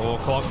need. Oh,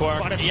 Clockwork.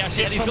 Yes,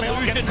 he's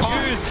illusion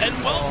used,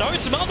 and well, no,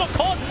 Sumail not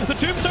caught. The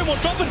Tombstone will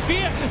drop in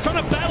Fear,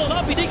 trying to battle it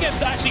up. He did get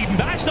actually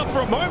mashed up for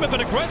a moment, but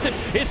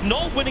Aggressive is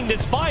not winning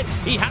this fight.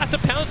 He has to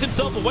pounce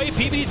himself away.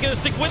 PBD's going to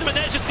stick with him, and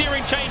there's your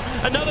Searing Chain.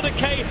 Another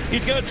decay.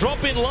 He's going to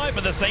drop in life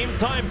at the same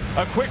time.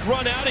 A quick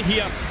run out of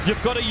here.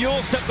 You've got a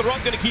Yule, Step the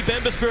Rock, going to keep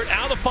Ember Spirit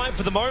out of the fight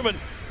for the moment.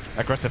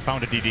 Aggressive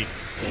found a DD.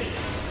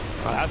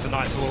 Oh, that's a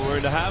nice little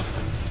wound to have.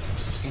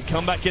 You can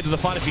come back into the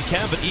fight if you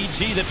can, but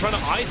EG, they're trying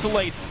to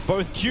isolate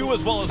both Q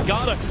as well as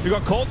Garter, who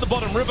got caught in the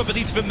bottom river, but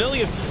these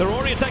Familiars, they're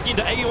already attacking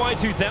into AUI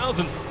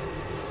 2000. And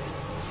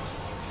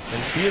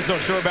Fear's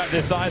not sure about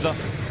this either.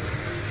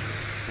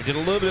 He did a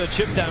little bit of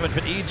chip damage,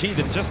 but EG,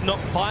 they're just not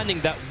finding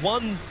that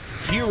one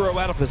hero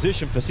out of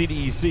position for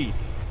CDEC.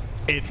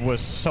 It was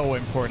so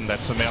important that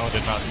Sumail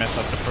did not mess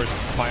up the first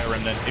Fire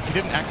Remnant. If he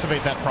didn't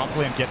activate that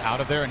properly and get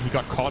out of there and he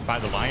got caught by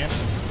the Lion,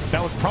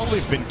 that would probably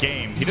have been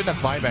gamed. He didn't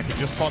have buyback, he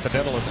just caught the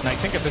Daedalus, and I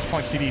think at this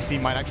point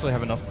CDC might actually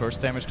have enough burst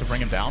damage to bring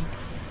him down.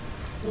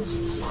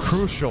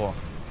 Crucial.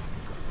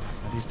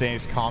 These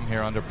days calm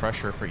here under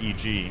pressure for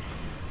EG.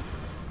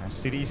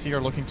 CDEC are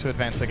looking to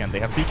advance again. They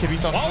have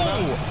BKBs off.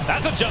 Oh,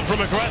 that's a jump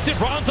from Aggressive.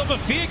 Runs up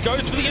of Fear,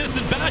 goes for the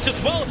instant bash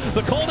as well.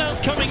 The cooldown's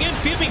coming in.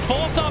 Fear being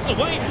forced up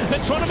the way.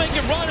 They're trying to make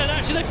him run, and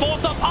actually they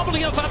forced up on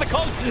the outside of the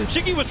cogs.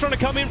 Shiki was trying to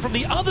come in from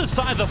the other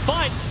side of the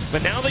fight,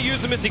 but now they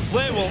use the Mystic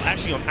Flare. Well,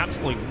 actually on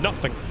absolutely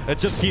nothing. It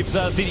just keeps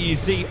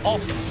CDEC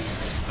off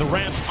the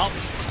ramp up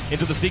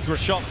into the secret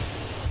shop.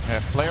 Yeah,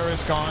 Flare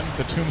is gone.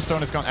 The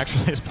Tombstone is gone.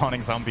 Actually, it's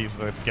spawning zombies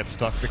that get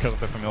stuck because of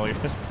the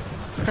familiars.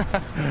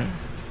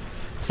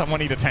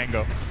 Someone need a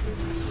tango.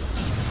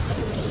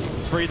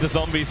 Free the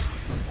zombies.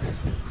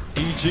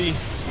 EG.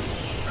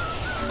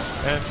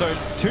 And so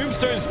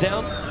Tombstone's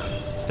down.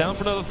 It's down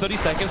for another 30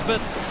 seconds,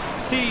 but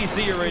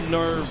CDEC are in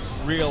no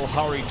real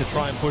hurry to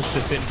try and push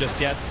this in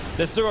just yet.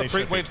 There's still got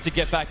creep waves to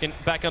get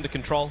back under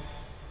control.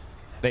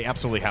 They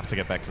absolutely have to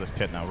get back to this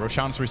pit now.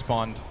 Roshan's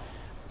respawned.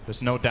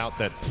 There's no doubt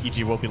that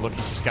EG will be looking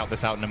to scout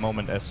this out in a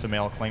moment as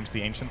Sumail claims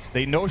the Ancients.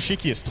 They know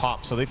Shiki is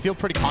top, so they feel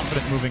pretty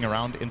confident moving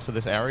around into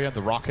this area.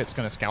 The Rocket's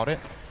going to scout it.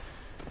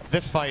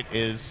 This fight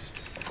is...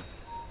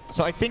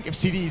 So I think if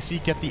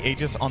CDEC get the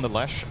Aegis on the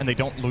Lesh and they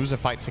don't lose a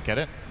fight to get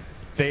it,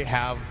 they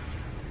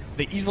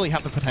easily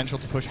have the potential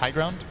to push high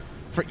ground.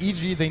 For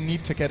EG, they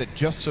need to get it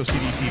just so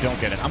CDEC don't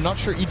get it. I'm not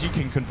sure EG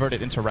can convert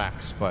it into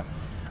racks, but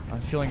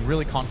I'm feeling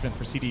really confident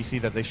for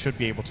CDEC that they should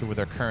be able to with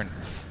their current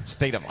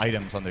state of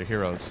items on their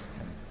heroes.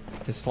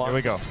 Here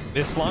we go.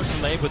 There's slumps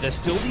in there, but there's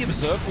still the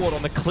Observe Ward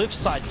on the cliff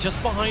side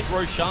just behind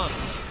Roshan.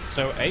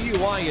 So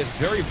AUI is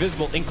very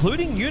visible,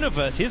 including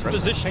Universe. His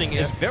positioning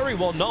is very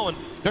well known.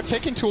 They're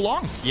taking too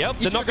long. Yep,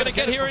 they're not going to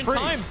get here in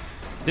time.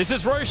 This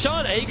is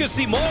Roshan. Aegis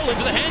Immortal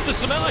into the hands of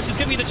Sumail. It's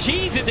going to be the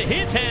cheese into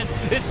his hands.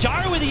 It's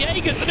Gyro with the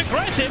Aegis and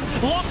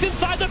Aggressive locked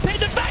inside the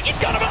pit. In fact, he's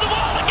got him on the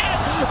wall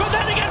again. But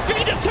then again,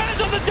 Phoenix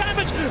turns on the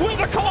damage with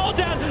the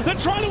cooldown. They're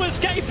trying to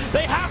escape.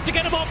 They have to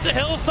get him off the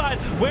hillside.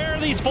 Where are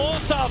these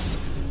 4-staffs?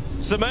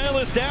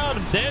 Sumail is down.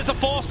 There's a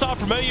 4-star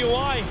from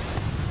AUI.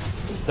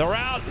 They're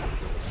out.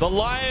 The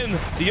Lion,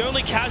 the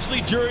only casualty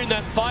during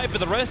that fight,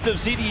 but the rest of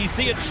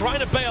CDEC are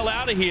trying to bail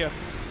out of here.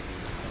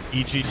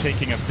 EG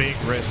taking a big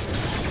risk,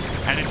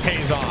 and it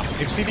pays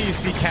off. If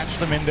CDEC catch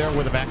them in there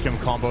with a vacuum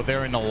combo,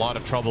 they're in a lot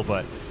of trouble,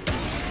 but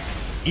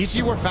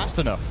EG were fast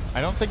enough.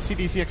 I don't think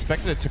CDEC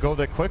expected it to go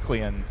that quickly,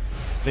 and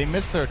they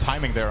missed their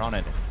timing there on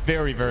it.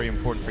 Very, very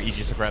important for EG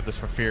to grab this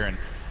for Fear, and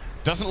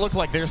doesn't look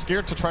like they're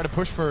scared to try to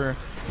push for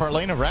a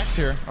lane of racks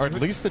here, or at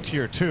least the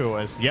tier 2,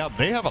 as, yeah,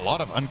 they have a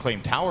lot of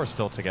unclaimed towers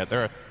still to get.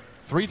 There are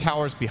 3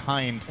 towers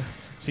behind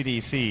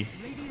CDEC.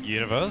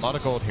 Universe. A lot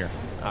of gold here.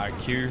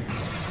 Q.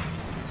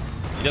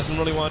 He doesn't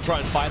really want to try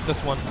and fight this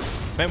one.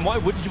 Man, why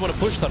wouldn't you want to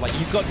push that? Like,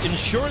 you've got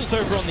insurance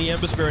over on the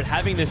Ember Spirit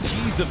having this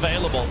cheese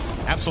available.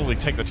 Absolutely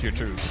take the tier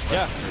 2.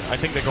 Yeah. I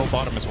think they go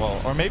bottom as well.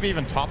 Or maybe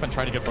even top and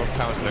try to get both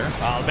towers there.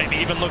 Maybe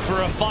even look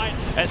for a fight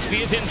as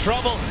Fear's in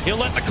trouble. He'll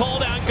let the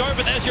cooldown go,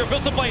 but there's your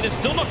Abyssal Blade. It's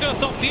still not going to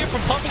stop Fear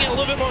from pumping out a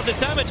little bit more of this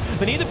damage.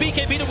 They need the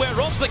BKB to wear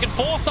off so they can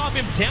force off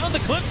him down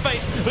the cliff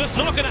face, but it's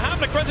not going to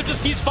happen. Aggressive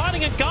just keeps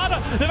fighting, and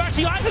Garda, they've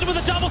actually isolated with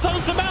a double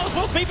summon Sumail as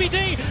well as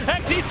PPD.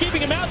 XC's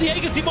keeping him out. The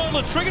Aegis Immortal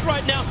is triggered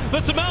right now,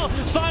 but Sumail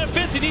starting to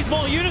fence. He needs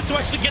more units to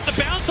actually get the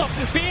bounce off.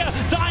 Fear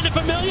dying to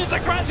Familiars.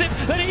 Aggressive,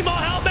 they need more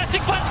help.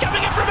 Mystic Flame's coming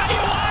in from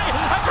AUI.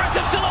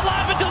 Aggressive still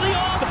alive until the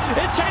orb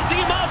is chasing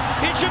him up.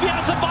 He should be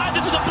able to survive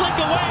this with a blink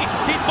away.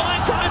 He's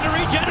buying time to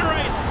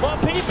regenerate while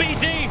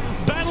PPD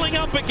battling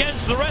up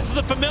against the rest of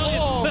the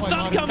Familiars. The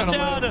stun comes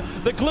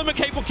down. The Glimmer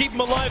Cape will keep him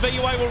alive.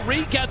 AUI will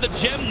regather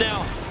Gem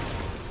now.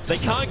 They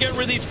can't get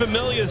rid of these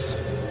Familiars.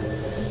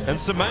 And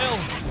Sumail,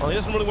 well, he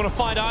doesn't really want to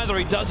fight either.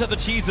 He does have the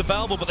cheese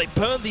available, but they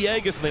burned the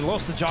Aegis and they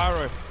lost the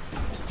Gyro.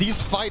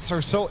 These fights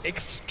are so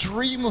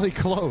extremely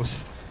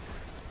close.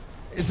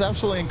 It's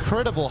absolutely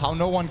incredible how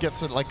no one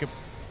gets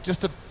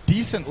just a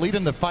decent lead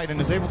in the fight and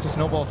is able to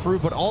snowball through,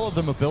 but all of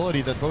the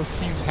mobility that both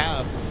teams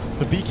have,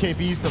 the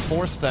BKBs, the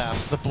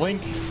 4-staffs, the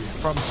blink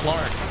from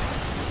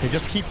Slark, they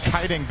just keep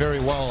kiting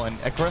very well, and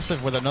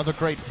Aggressive with another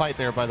great fight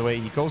there, by the way.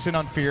 He goes in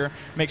on Fear,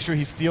 makes sure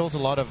he steals a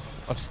lot of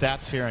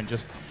stats here and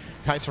just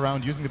kites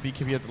around using the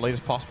BKB at the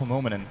latest possible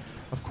moment. And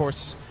of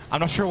course, I'm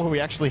not sure what we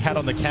actually had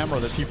on the camera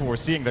that people were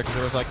seeing there, because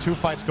there was like 2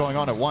 fights going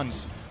on at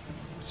once.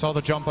 Saw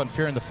the jump on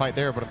Fear in the fight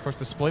there, but of course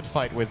the split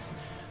fight with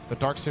the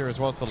Darkseer as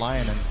well as the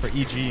Lion, and for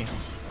EG,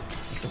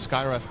 the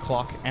Skywrath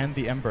Clock and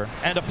the Ember.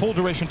 And a full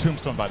duration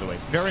Tombstone, by the way.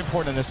 Very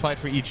important in this fight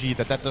for EG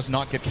that does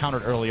not get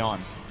countered early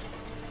on.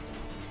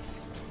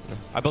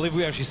 I believe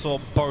we actually saw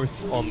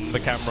both on the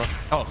camera.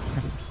 Oh,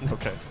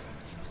 okay.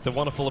 The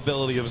wonderful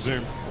ability of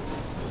Zoom.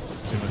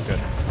 Zoom is good.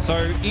 So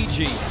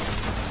EG,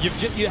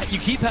 you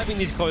keep having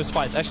these close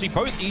fights. Actually,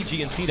 both EG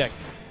and CDEC.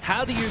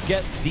 How do you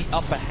get the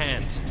upper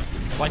hand?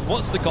 Like,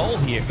 what's the goal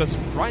here? Because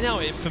right now,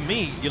 for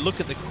me, you look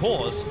at the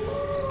cores,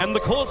 and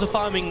the cores are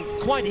farming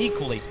quite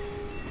equally.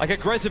 Like,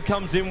 Aggressive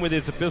comes in with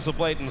his Abyssal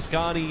Blade and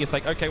Skadi. It's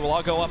like, okay, well,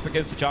 I'll go up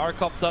against the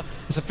Gyrocopter.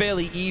 It's a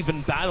fairly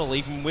even battle,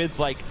 even with,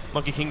 like,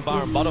 Monkey King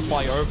Bar and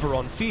Butterfly over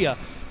on Fear.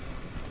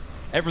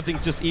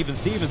 Everything's just even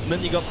Stevens. And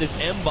then you got this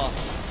Ember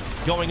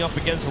going up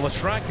against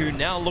Leshrac, who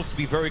now looks to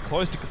be very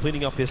close to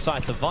completing up his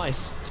Scythe of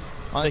Vice.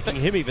 making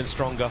him even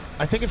stronger.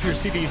 I think if you're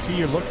CDEC,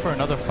 you look for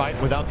another fight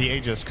without the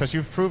Aegis, because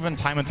you've proven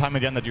time and time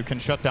again that you can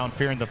shut down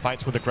Fear in the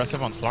fights with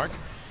aggressive on Slark.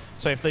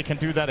 So if they can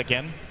do that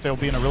again, they'll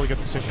be in a really good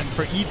position.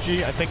 For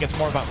EG, I think it's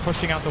more about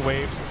pushing out the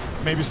waves,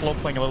 maybe slow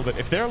playing a little bit.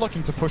 If they're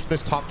looking to push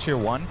this top tier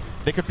 1,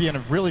 they could be in a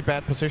really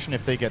bad position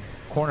if they get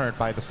cornered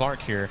by the Slark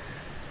here.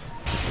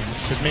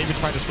 Should maybe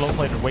try to slow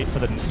play and wait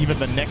for even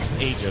the next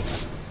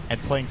Aegis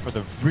and playing for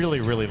the really,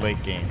 really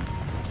late game.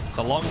 It's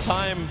a long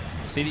time.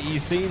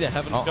 CDEC, they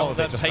haven't got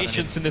that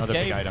patience in this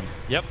game. Big item.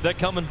 Yep, they're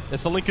coming.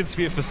 It's the Lincoln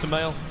Sphere for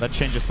Sumail. That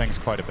changes things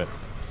quite a bit.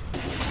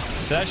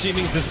 That actually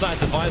means this side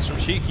device from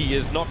Shiki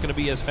is not going to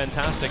be as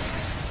fantastic.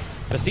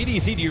 But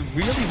CDEC, do you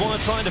really want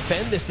to try and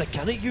defend this? They're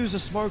going to use a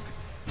smoke.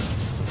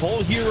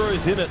 4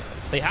 heroes in it.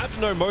 They have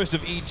to know most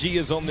of EG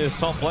is on this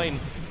top lane,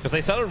 because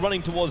they started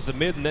running towards the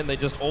mid and then they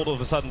just all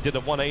of a sudden did a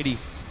 180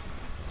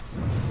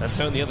 and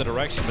turned the other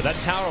direction. But that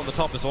tower on the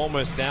top is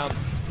almost down.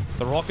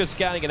 The Rocket's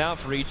scouting it out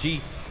for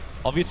EG.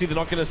 Obviously, they're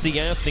not going to see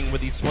anything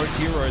with these smoked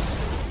heroes.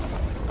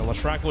 And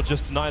Leshrac will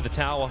just deny the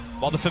tower,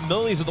 while the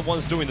Familiars are the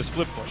ones doing the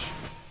split push.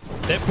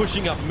 They're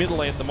pushing up middle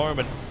lane at the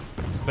moment,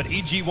 but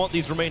EG want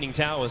these remaining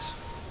towers.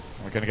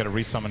 We're going to get a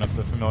resummon of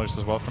the Familiars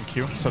as well from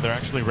Q, so they're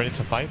actually ready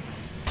to fight.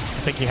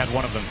 I think he had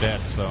one of them dead,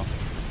 so...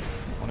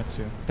 wanted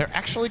to. They're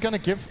actually going to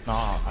give...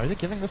 Nah, are they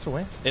giving this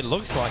away? It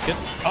looks like it.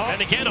 Oh,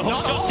 and again, a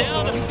hook shot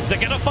down. They're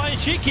going to find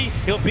Shiki.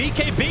 He'll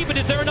BKB, but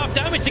is there enough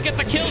damage to get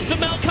the kill?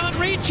 Sumail can't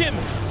reach him.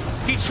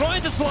 He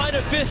tries to slide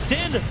a fist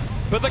in,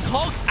 but the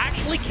cogs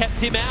actually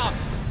kept him out.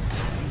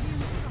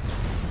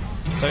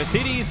 So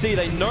CDEC,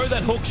 they know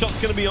that hook shot's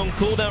going to be on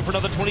cooldown for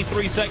another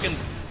 23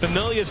 seconds.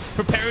 Familiars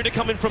preparing to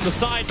come in from the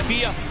side.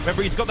 Fear,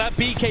 remember, he's got that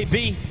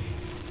BKB.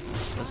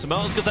 And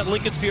Sumail's got that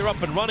Lincoln Sphere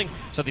up and running,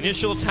 so the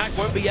initial attack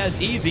won't be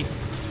as easy.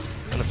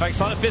 And in fact,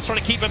 Slider Fist trying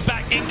to keep him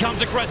back. In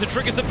comes aggressive,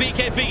 triggers the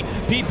BKB.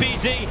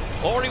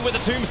 PPD already with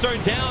the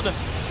tombstone down.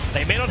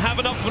 They may not have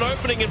enough of an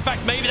opening. In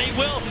fact, maybe they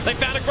will. They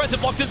found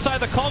aggressive locked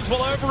inside the cogs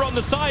while over on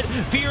the side.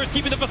 Fear is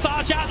keeping the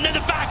Visage out and then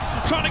the back,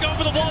 trying to go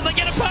over the wall. They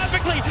get it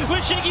perfectly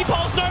with Shiki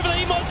pulsing over. They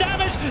need more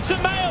damage.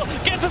 Sumail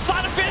gets a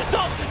Slider Fist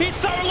off. He's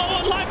so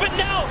low on life, but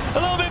now a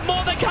little bit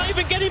more. They can't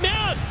even get him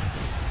out.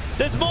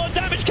 There's more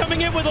damage coming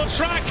in with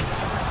Leshrac.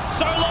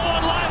 So low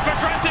on life.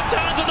 Aggressive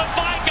turns on the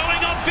fight going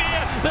on Fear.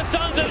 The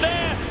stuns are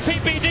there.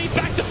 PPD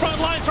back to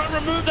front line, trying to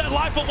remove that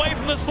life away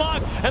from the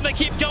slug, and they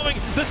keep going.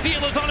 The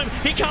seal is on him.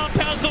 He can't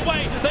pounce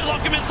away. They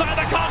lock him inside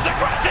the cogs.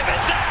 Aggressive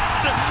is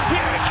down.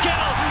 Huge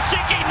kill.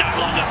 Shiki no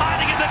longer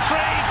hiding in the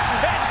trees.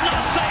 It's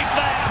not safe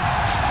there.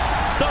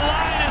 The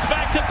line is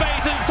back to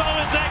base, and so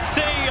is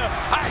XC.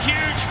 A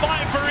huge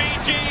fight for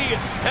EG.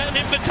 An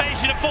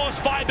invitation to force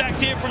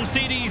buybacks here from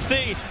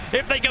CDEC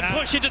if they can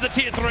push into the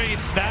tier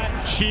 3s. That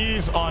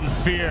cheese on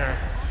Fear.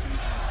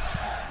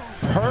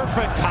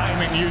 Perfect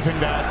timing using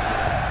that.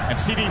 And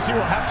CDEC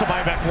will have to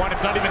buy back 1,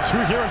 if not even 2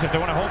 heroes if they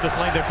want to hold this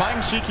lane. They're buying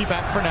Shiki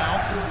back for now.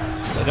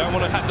 They don't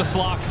want to have the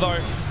Slark though.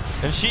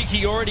 And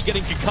Shiki already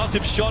getting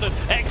concussive shotted.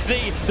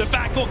 XZ, the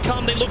back will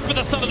come. They look for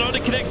the Southern Oda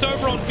connects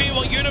over on Fear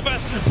while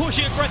Universe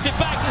pushing aggressive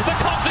back. The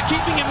cops are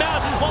keeping him out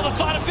while the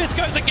Slider Fist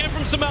goes again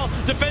from Sumail.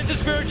 Defensive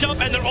Spirit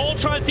jump, and they're all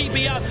trying to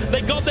TP out.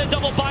 They got their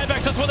double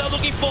buybacks. That's what they're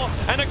looking for.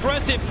 And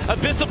aggressive.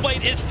 Abyssal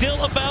Blade is still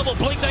available.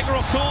 Blink Dagger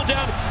off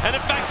cooldown. And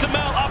in fact,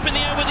 Sumail up in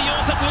the air with the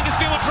Ulsa. Lincoln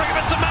Sphere will trigger,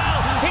 but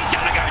Sumail, he's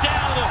going to go down.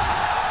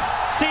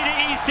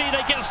 CDEC,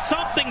 they get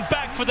something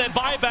back for their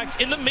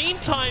buybacks. In the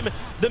meantime,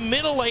 the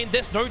middle lane,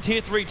 there's no tier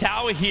 3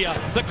 tower here.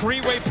 The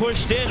Creeway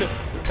pushed in,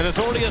 and it's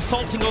already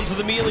assaulting onto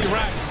the melee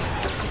racks.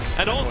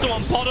 And also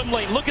on bottom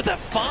lane, look at that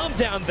farm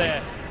down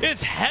there.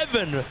 It's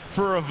heaven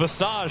for a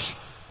Visage.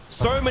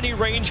 So many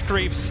range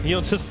creeps,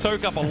 he'll just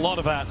soak up a lot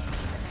of that.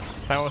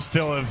 That was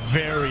still a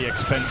very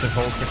expensive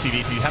hold for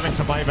CDEC, having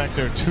to buy back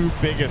their 2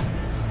 biggest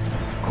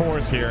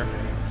cores here.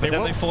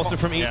 They forced it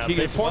from EG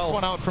they as forced well.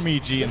 one out from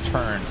EG in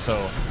turn,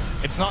 so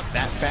it's not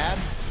that bad.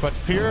 But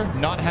Fear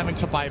not having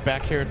to buy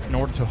back here in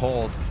order to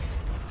hold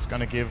is going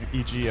to give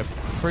EG a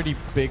pretty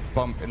big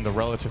bump in the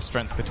relative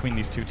strength between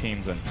these 2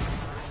 teams. And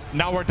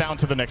now we're down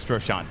to the next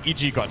Roshan.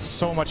 EG got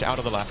so much out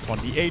of the last one.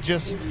 The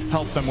Aegis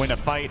helped them win a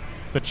fight.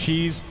 The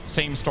Cheese,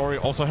 same story,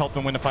 also helped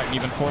them win a fight and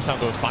even force out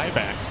those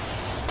buybacks.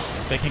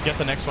 If they can get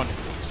the next one.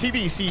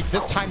 CDEC,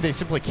 this time they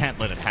simply can't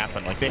let it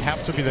happen. Like, they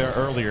have to be there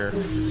earlier.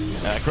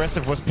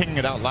 Aggressive was pinging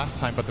it out last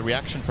time, but the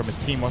reaction from his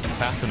team wasn't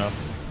fast enough.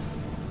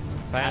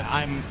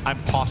 I'm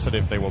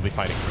positive they will be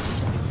fighting for this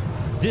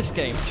one. This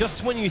game,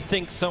 just when you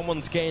think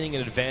someone's gaining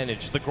an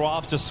advantage, the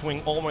graphs just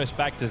swing almost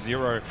back to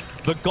 0.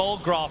 The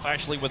gold graph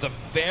actually was a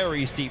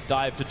very steep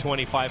dive to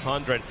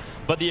 2,500,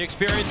 but the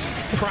experience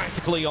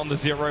practically on the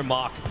 0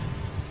 mark.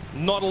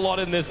 Not a lot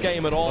in this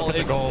game at all.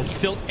 It's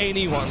still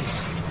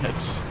anyone's.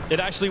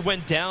 It actually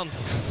went down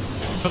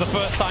for the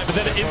first time, but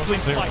then it instantly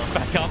spikes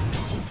back up.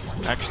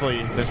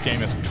 Actually, this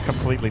game is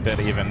completely dead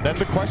even. Then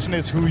the question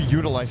is who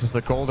utilizes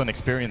the golden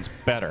experience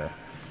better.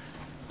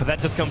 But that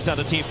just comes down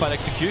to team fight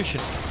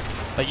execution.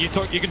 Like you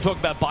can talk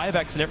about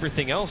buybacks and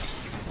everything else,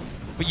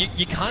 but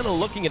you're kind of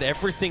looking at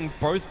everything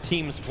both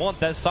teams want.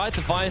 That side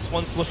device,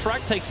 once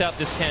Leshrac takes out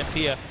this camp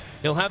here,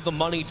 he'll have the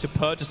money to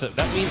purchase it.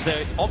 That means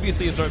there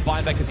obviously is no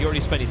buyback because he already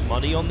spent his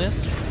money on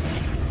this.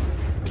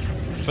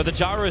 But the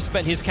Gyro has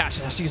spent his cash.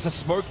 Actually, it's a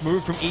smoke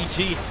move from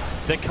EG.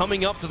 They're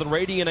coming up to the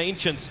Radiant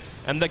Ancients,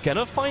 and they're going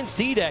to find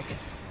CDEC,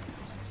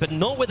 but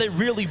not where they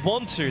really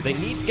want to. They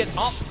need to get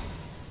up.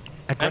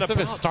 Aggressive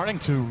is starting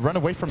to run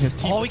away from his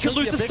team. Oh, he could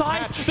lose the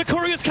side. The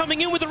Courier's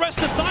coming in with the rest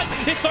of the side.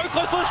 It's so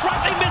close to the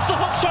Shrike. They missed the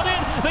hook shot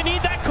in. They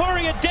need that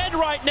Courier dead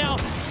right now.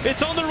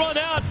 It's on the run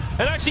out.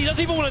 And actually, he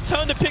doesn't even want to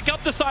turn to pick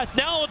up the side.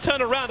 Now it'll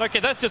turn around. Okay,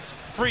 that's just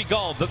free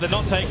gold that they're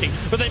not taking.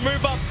 But they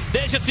move up.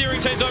 There's your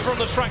series change over on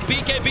the Shrike.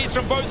 BKBs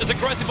from both as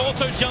Aggressive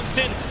also jumps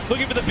in,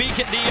 looking for the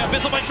beacon. The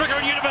Abyssal by Trigger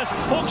and Universe.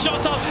 Hook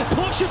shots up.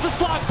 Pushes the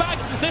Slark back.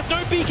 There's no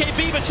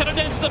BKB, but Shadow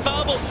Dance is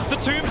available. The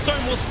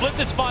Tombstone will split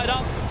this fight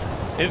up.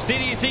 If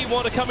CDEC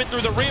want to come in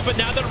through the rear, but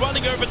now they're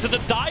running over to the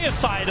Dire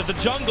side of the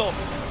jungle.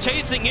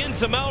 Chasing in,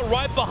 Samel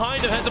right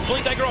behind him, has a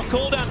Blink Dagger off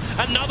cooldown.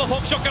 Another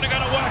hook shot going to go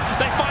to work.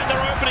 They find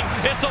their opening.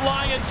 It's a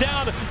Lion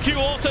down. Q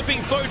also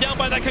being slowed down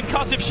by that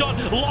concussive shot.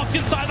 Locked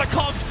inside the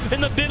cogs in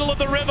the middle of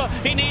the river.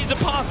 He needs a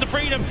path to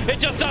freedom. It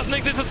just doesn't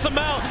exist with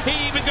Samel. He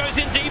even goes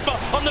in deeper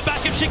on the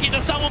back of Chicky.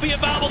 The sun will be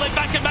available. They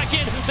back him back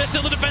in. There's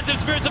still the defensive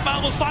spirits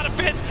available. Sleight of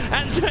fist.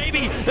 And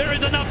maybe there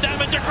is enough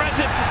damage.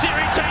 Aggressive.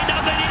 Siri chained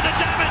up. They need the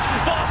damage.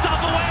 Forced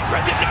up away.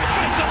 Aggressive. No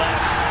space to live.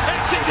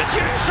 X's in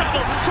huge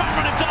trouble. Trying to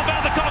run himself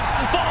out of the cogs.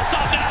 Forced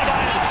up down by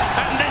it.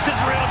 And this is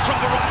real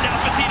trouble right now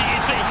for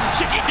CDEC.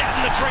 Chicky dead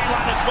in the tree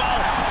line as well.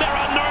 There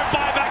are no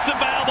buybacks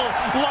available.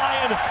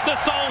 Lion, the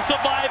sole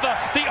survivor.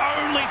 The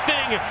only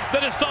thing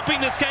that is stopping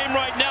this game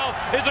right now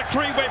is a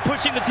Creeway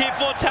pushing the tier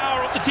 4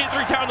 tower, the tier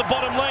 3 tower in the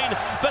bottom lane.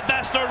 But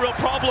that's no real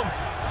problem.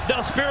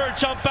 They'll Spirit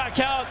jump back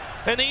out.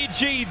 And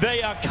EG,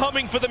 they are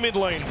coming for the mid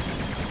lane.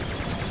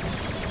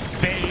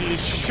 They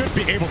should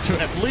be able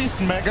to at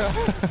least Mega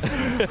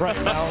right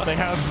now. They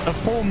have a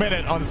full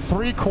minute on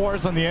 3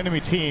 cores on the enemy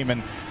team.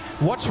 And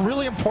what's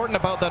really important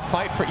about that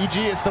fight for EG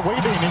is the way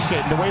they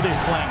initiate and the way they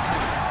flank.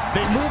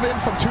 They move in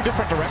from 2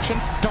 different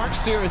directions.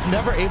 Darkseer is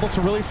never able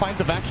to really find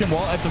the vacuum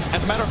wall.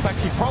 As a matter of fact,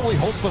 he probably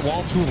holds the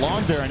wall too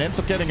long there and ends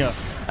up getting a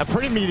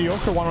pretty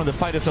mediocre one when the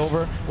fight is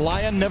over.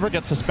 Lion never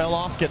gets a spell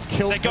off, gets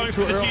killed. They're going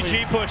for the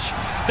GG push.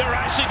 They're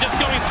actually just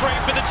going straight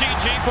for the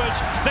GG push.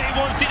 They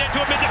want to see that to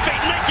a mid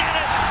defeat.